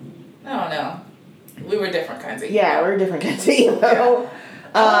 I don't know. We were different kinds of emo. Yeah, we were different kinds of emo. Yeah.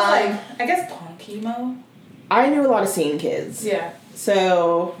 I was like, I guess punk emo. I knew a lot of scene kids. Yeah.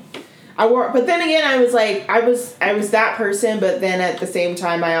 So I wore, but then again, I was like, I was that person, but then at the same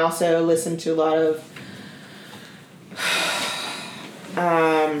time, I also listened to a lot of,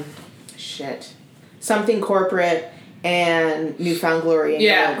 Something Corporate and Newfound Glory and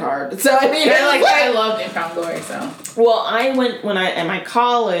Yellow Card. So I mean, I love Newfound Glory. So well, I went at my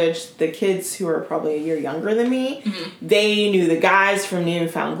college. The kids who were probably a year younger than me, they knew the guys from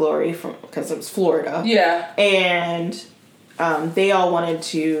Newfound Glory because it was Florida. Yeah, and they all wanted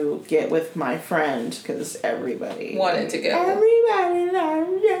to get with my friend because everybody wanted to get. Everybody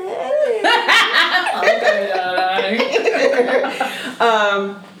loved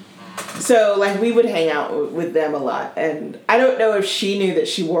it. So, like, we would hang out with them a lot, and I don't know if she knew that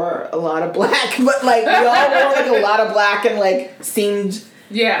she wore a lot of black, but, like, we all wore, like, a lot of black and, like, seemed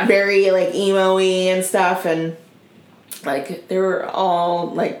very, like, emo-y and stuff, and, like, they were all,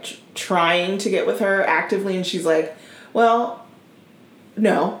 like, trying to get with her actively, and she's like, well,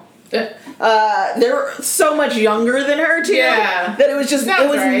 no. They're so much younger than her, too, that it was just, it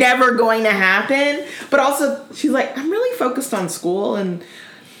was never going to happen, but also, she's like, I'm really focused on school, and...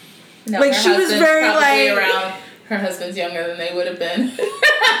 No, like she was very like around. Her husband's younger than they would have been.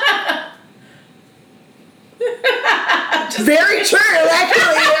 Very true.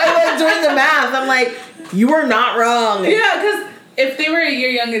 Actually, I was doing the math. I'm like, you are not wrong. Yeah, because if they were a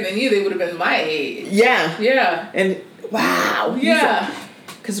year younger than you, they would have been my age. Yeah. Yeah. And wow. Yeah.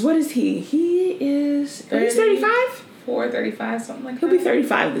 Because what is he? He is. He's 35. 35, something like that. He'll be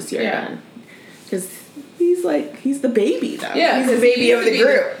 35 this year. Yeah. Because. He's the baby, though. Yeah. He's the baby of the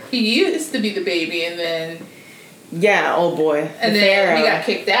group. He used to be the baby, and then... Yeah, old boy. And then he got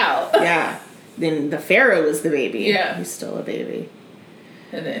kicked out. Yeah. Then the Pharaoh was the baby. Yeah. He's still a baby.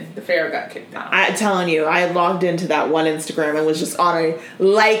 And then the Pharaoh got kicked out. I'm telling you, I logged into that one Instagram and was just on a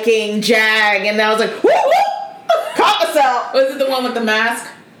liking Jag, and I was like, woo, woo! Caught myself! Was it the one with the mask?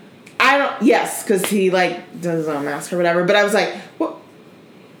 Yes, because he, like, does a mask or whatever, but I was like, what?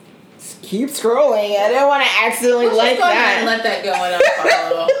 Keep scrolling. I didn't want to accidentally like that. And let that go and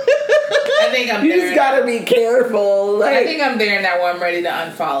unfollow. I think I'm there. You just gotta be careful. Like, I think I'm there now where I'm ready to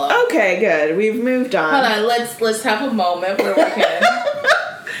unfollow. Okay, good. We've moved on. Hold on. Let's have a moment where we can.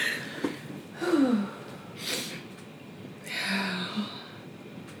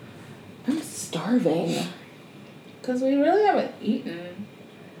 I'm starving. Because we really haven't eaten.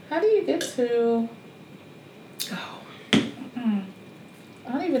 How do you get to... Oh. I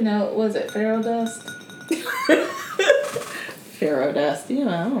don't even know. Was it Pharaoh Dust? Pharaoh Dust.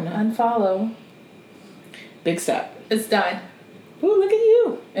 Yeah, I don't know. Unfollow. Big step. It's done. Ooh, look at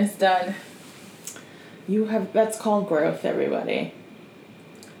you. It's done. You have... That's called growth, everybody.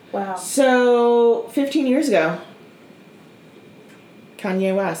 Wow. So, 15 years ago,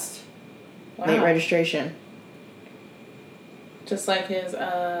 Kanye West. Wow. Late registration. Just like his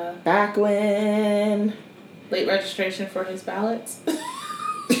Back when... late registration for his ballots.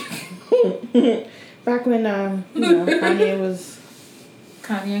 Back when, Kanye was...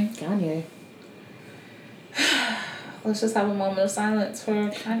 Kanye. Let's just have a moment of silence for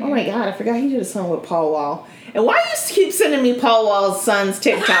Kanye. Oh my god, I forgot he did a song with Paul Wall. And why you keep sending me Paul Wall's son's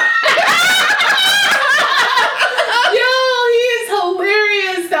TikTok? Yo, he is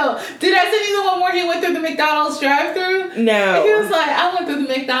hilarious though. Did I send you the one where he went through the McDonald's drive-thru? No. He was like, I went through the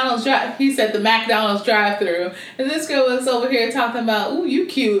McDonald's drive. He said the McDonald's drive-thru, and this girl was over here talking about, ooh, you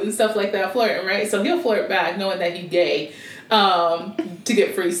cute and stuff like that, flirting, right? So he'll flirt back, knowing that he's gay, to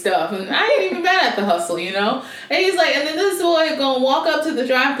get free stuff. And I ain't even mad at the hustle, you know. And he's like, and then this boy gonna walk up to the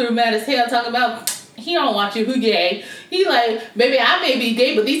drive-thru, mad as hell, talking about, he don't want you, who gay? He like, baby, I may be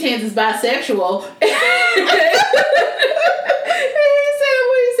gay, but these hands is bisexual.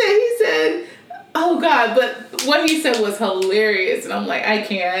 He said, oh God, but what he said was hilarious. And I'm like, I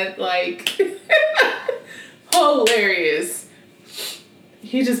can't, like, hilarious.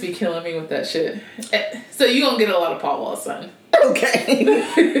 He just be killing me with that shit. So you gonna get a lot of Paul Wall's son. Okay.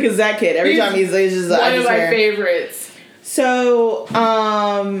 Because that kid, every time he's just one of my favorites. So,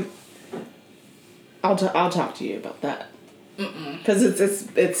 I'll talk to you about that. Because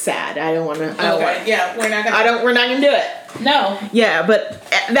it's sad. I don't want to. Yeah, we're not gonna. We're not gonna do it. No. Yeah, but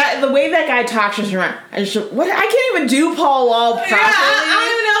the way that guy talks just around. I can't even do Paul Wall properly. Yeah, I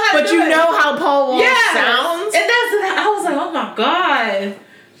don't even know how to do it. But you know how Paul Wall sounds. And I was like, oh my God.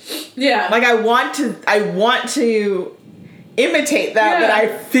 Yeah. Like I want to imitate that, but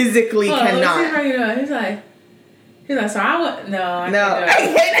I physically cannot. Let's see how you do it. He's like, so I want I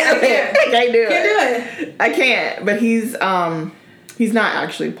can't do it. Can't do it. I can't. But he's not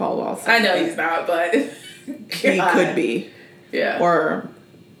actually Paul Wall. I know he's not, but he could be. Yeah. Or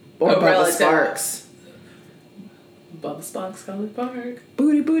Bubba Sparks. Bubba Sparks, College Park.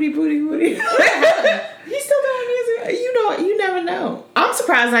 Booty. He's still doing music. You never know. I'm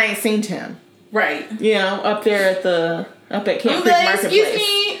surprised I ain't seen him. Right. You know, up there at Camp Creek Marketplace. Excuse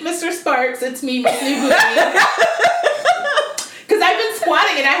me, Mr. Sparks, it's me, Miss New Booty. Because I've been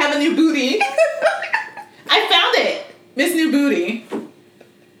squatting and I have a new booty. I found it, Miss New Booty.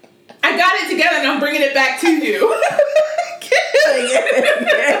 I got it together and I'm bringing it back to you.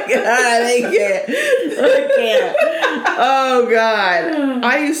 I can't. Oh God.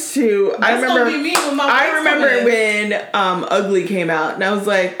 I remember when Ugly came out and I was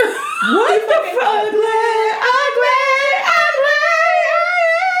like, what the fuck? Ugly.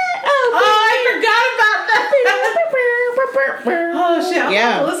 Oh, I forgot about that. Oh shit, I'm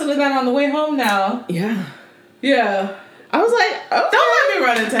gonna listen to that on the way home now. Yeah. Yeah. I was like, okay. Don't let me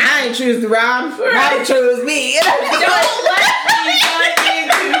run into him. I ain't choose the rhyme. I chose me. Don't let me run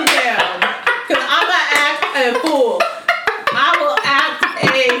into him. Because I'm going to act a fool. I will act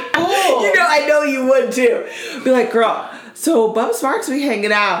a fool. You know, I know you would too. Be like, girl, so Bubba Sparks be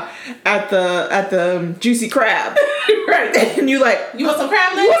hanging out at the Juicy Crab. Right. And you like, you want some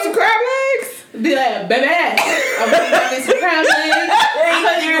crab legs? You want some crab legs? Be like, baby, I'm gonna get some crab legs. I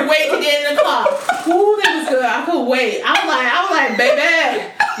couldn't even wait to get in the car. Ooh, that was good. I could wait. I was like, baby,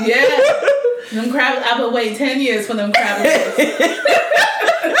 yeah. Them crab. I've been waiting 10 years for them crab legs.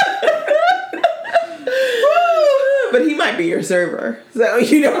 But he might be your server, so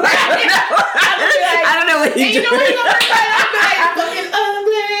you know. I don't know what he's doing. You know what he's gonna say? I'm like, fucking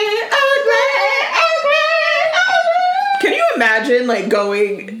ugly. Can you imagine like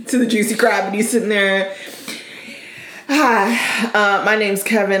going to the Juicy Crab and you sitting there? Hi, my name's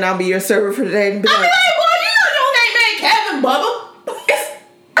Kevin. I'll be your server for today. And be like, boy, you don't know that man Kevin, Bubba.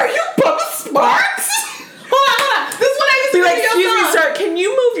 Are you Bubba Sparks? Hold on. This is what I used to be like, excuse me, sir. Can you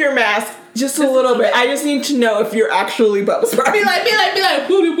move your mask just a little bit? I just need to know if you're actually Bubba Sparks. Be like,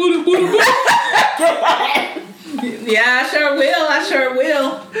 booty. Yeah, I sure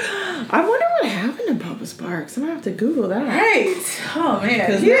will. I wonder what happened to Bubba Sparks. I'm gonna have to Google that. Right. Oh man.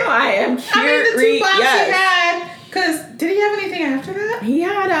 Because now I am curious. I mean, the 2 boxes he had. Because did he have anything after that? He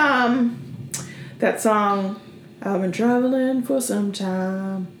had that song. I've been traveling for some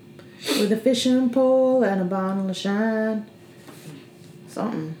time with a fishing pole and a bottle of shine.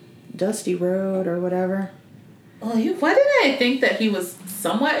 Something. Dusty Road or whatever. Well, why did I think that he was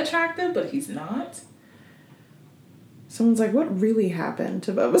somewhat attractive, but he's not? Someone's like, what really happened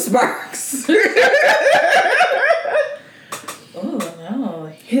to Bubba Sparks? Oh, no.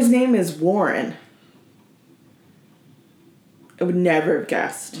 His name is Warren. I would never have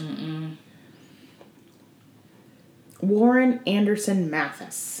guessed. Mm-mm. Warren Anderson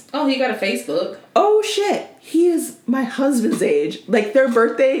Mathis. Oh, he got a Facebook. Oh, shit. He is my husband's age. Like, their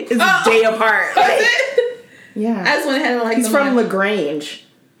birthday is a day apart. Like, Is it? yeah. I just went ahead and like He's from LaGrange.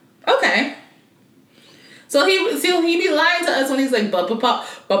 Okay. So he be lying to us when he's like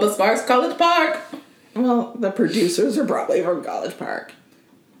Bubba Sparks College Park. Well, the producers are probably from College Park.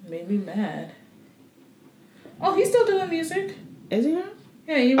 Made me mad. Oh, he's still doing music. Is he not?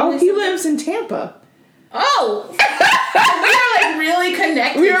 Yeah, he lives in Tampa. Oh! We are like really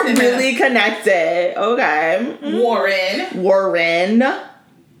connected. We are really connected. Okay. Warren.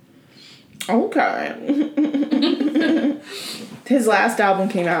 Okay. His last album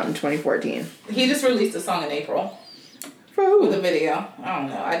came out in 2014. He just released a song in April. For who? With a video. I don't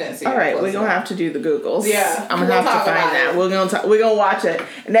know. I didn't see it. All right, we're going to have to do the Googles. Yeah. I'm going to have to find that. We're going to watch it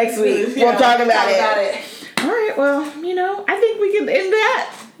next week. Yeah, we'll talk about it. All right, well, I think we can end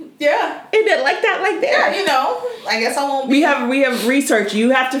that. Yeah. End it like that, like that. Yeah, I guess I won't be. We have research. You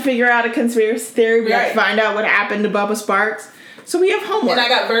have to figure out a conspiracy theory. We have to find out what happened to Bubba Sparks. So we have homework. And I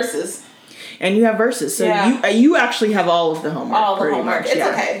got verses. And you have verses. So you actually have all of the homework. All the homework. Much, it's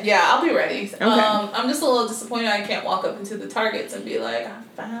okay. Yeah, I'll be ready. Okay. I'm just a little disappointed I can't walk up into the Targets and be like, I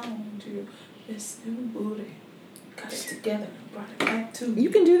found you this new booty. Got it together. Brought it back to me. You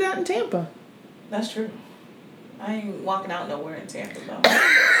can do that in Tampa. That's true. I ain't walking out nowhere in Tampa though. All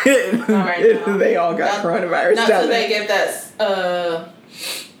right now. They all got coronavirus. Not so they get that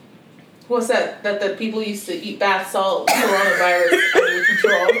what's that the people used to eat bath salt coronavirus under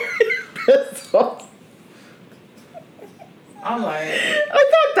control. I'm like, I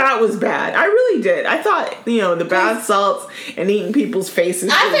thought that was bad. I really did. I thought, the bath salts and eating people's faces.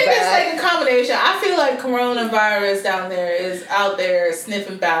 I think bad. it's like a combination. I feel like coronavirus down there is out there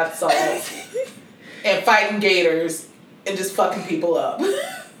sniffing bath salts and fighting gators and just fucking people up.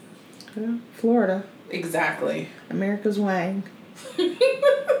 Yeah, Florida. Exactly. America's Wang.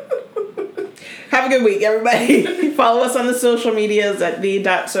 Have a good week, everybody. Follow us on the social medias at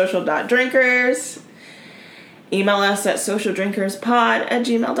the.social.drinkers. Email us at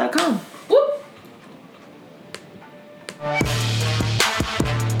socialdrinkerspod@gmail.com.